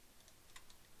together.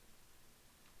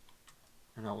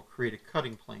 And I will create a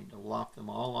cutting plane to lop them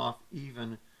all off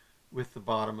even with the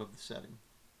bottom of the setting.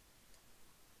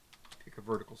 Pick a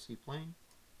vertical C-plane.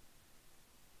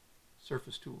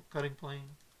 Surface tool cutting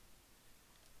plane.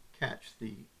 Catch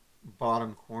the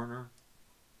bottom corner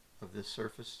of this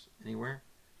surface anywhere.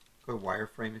 Go to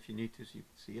wireframe if you need to so you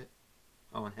can see it.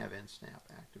 Oh, and have end snap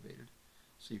activated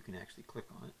so you can actually click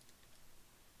on it.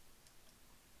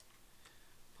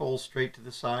 Pull straight to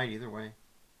the side either way.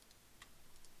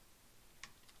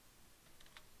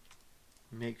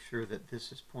 Make sure that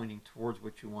this is pointing towards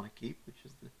what you want to keep, which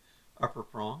is the upper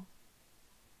prong.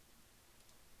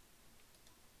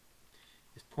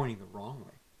 It's pointing the wrong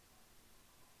way.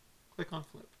 Click on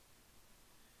flip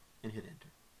and hit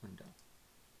enter when done.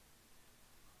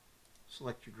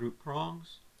 Select your group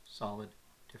prongs, solid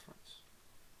difference.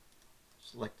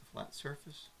 Select the flat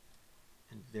surface,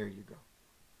 and there you go.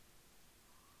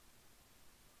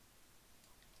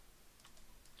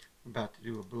 I'm about to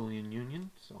do a Boolean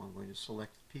union, so I'm going to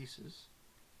select the pieces.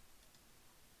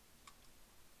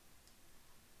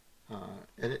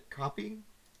 Edit copy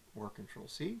or Control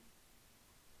C.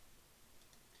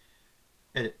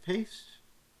 Edit paste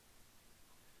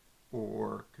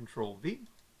or Control V.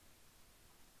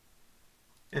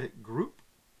 Edit group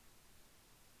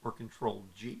or Control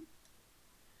G.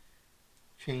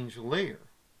 Change layer.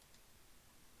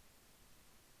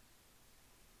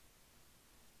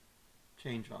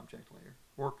 Change object layer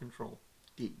or Control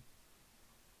D.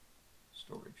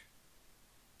 Storage.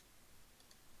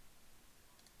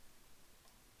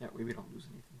 That way we don't lose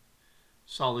anything.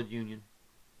 Solid union.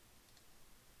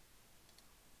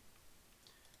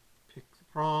 Pick the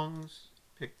prongs,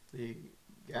 pick the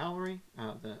gallery,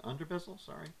 the under bezel,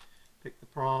 sorry. Pick the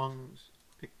prongs,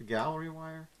 pick the gallery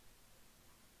wire.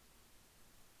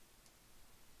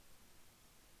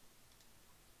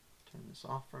 Turn this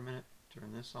off for a minute,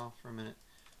 turn this off for a minute.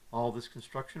 All this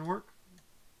construction work,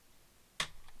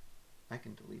 I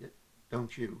can delete it.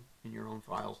 Don't you, in your own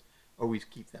files, always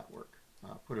keep that work.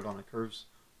 Put it on a curves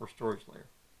or storage layer.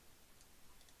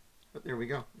 But there we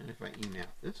go. And if I emap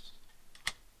this,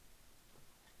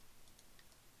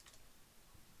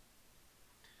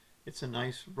 it's a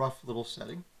nice rough little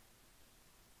setting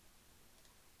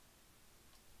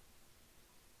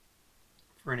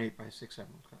for an 8x6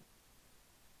 emerald cut.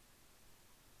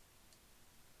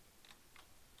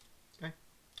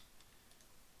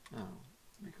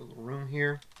 Make a little room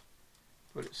here.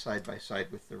 Put it side by side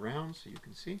with the round so you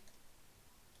can see.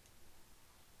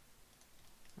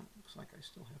 Oh, looks like I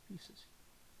still have pieces.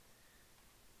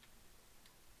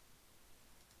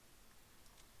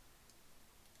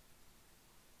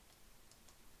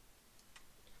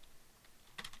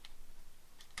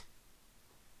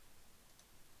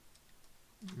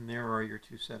 And there are your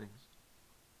two settings.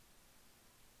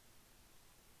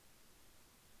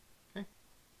 Okay.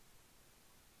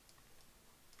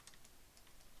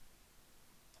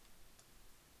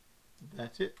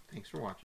 That's it. Thanks for watching.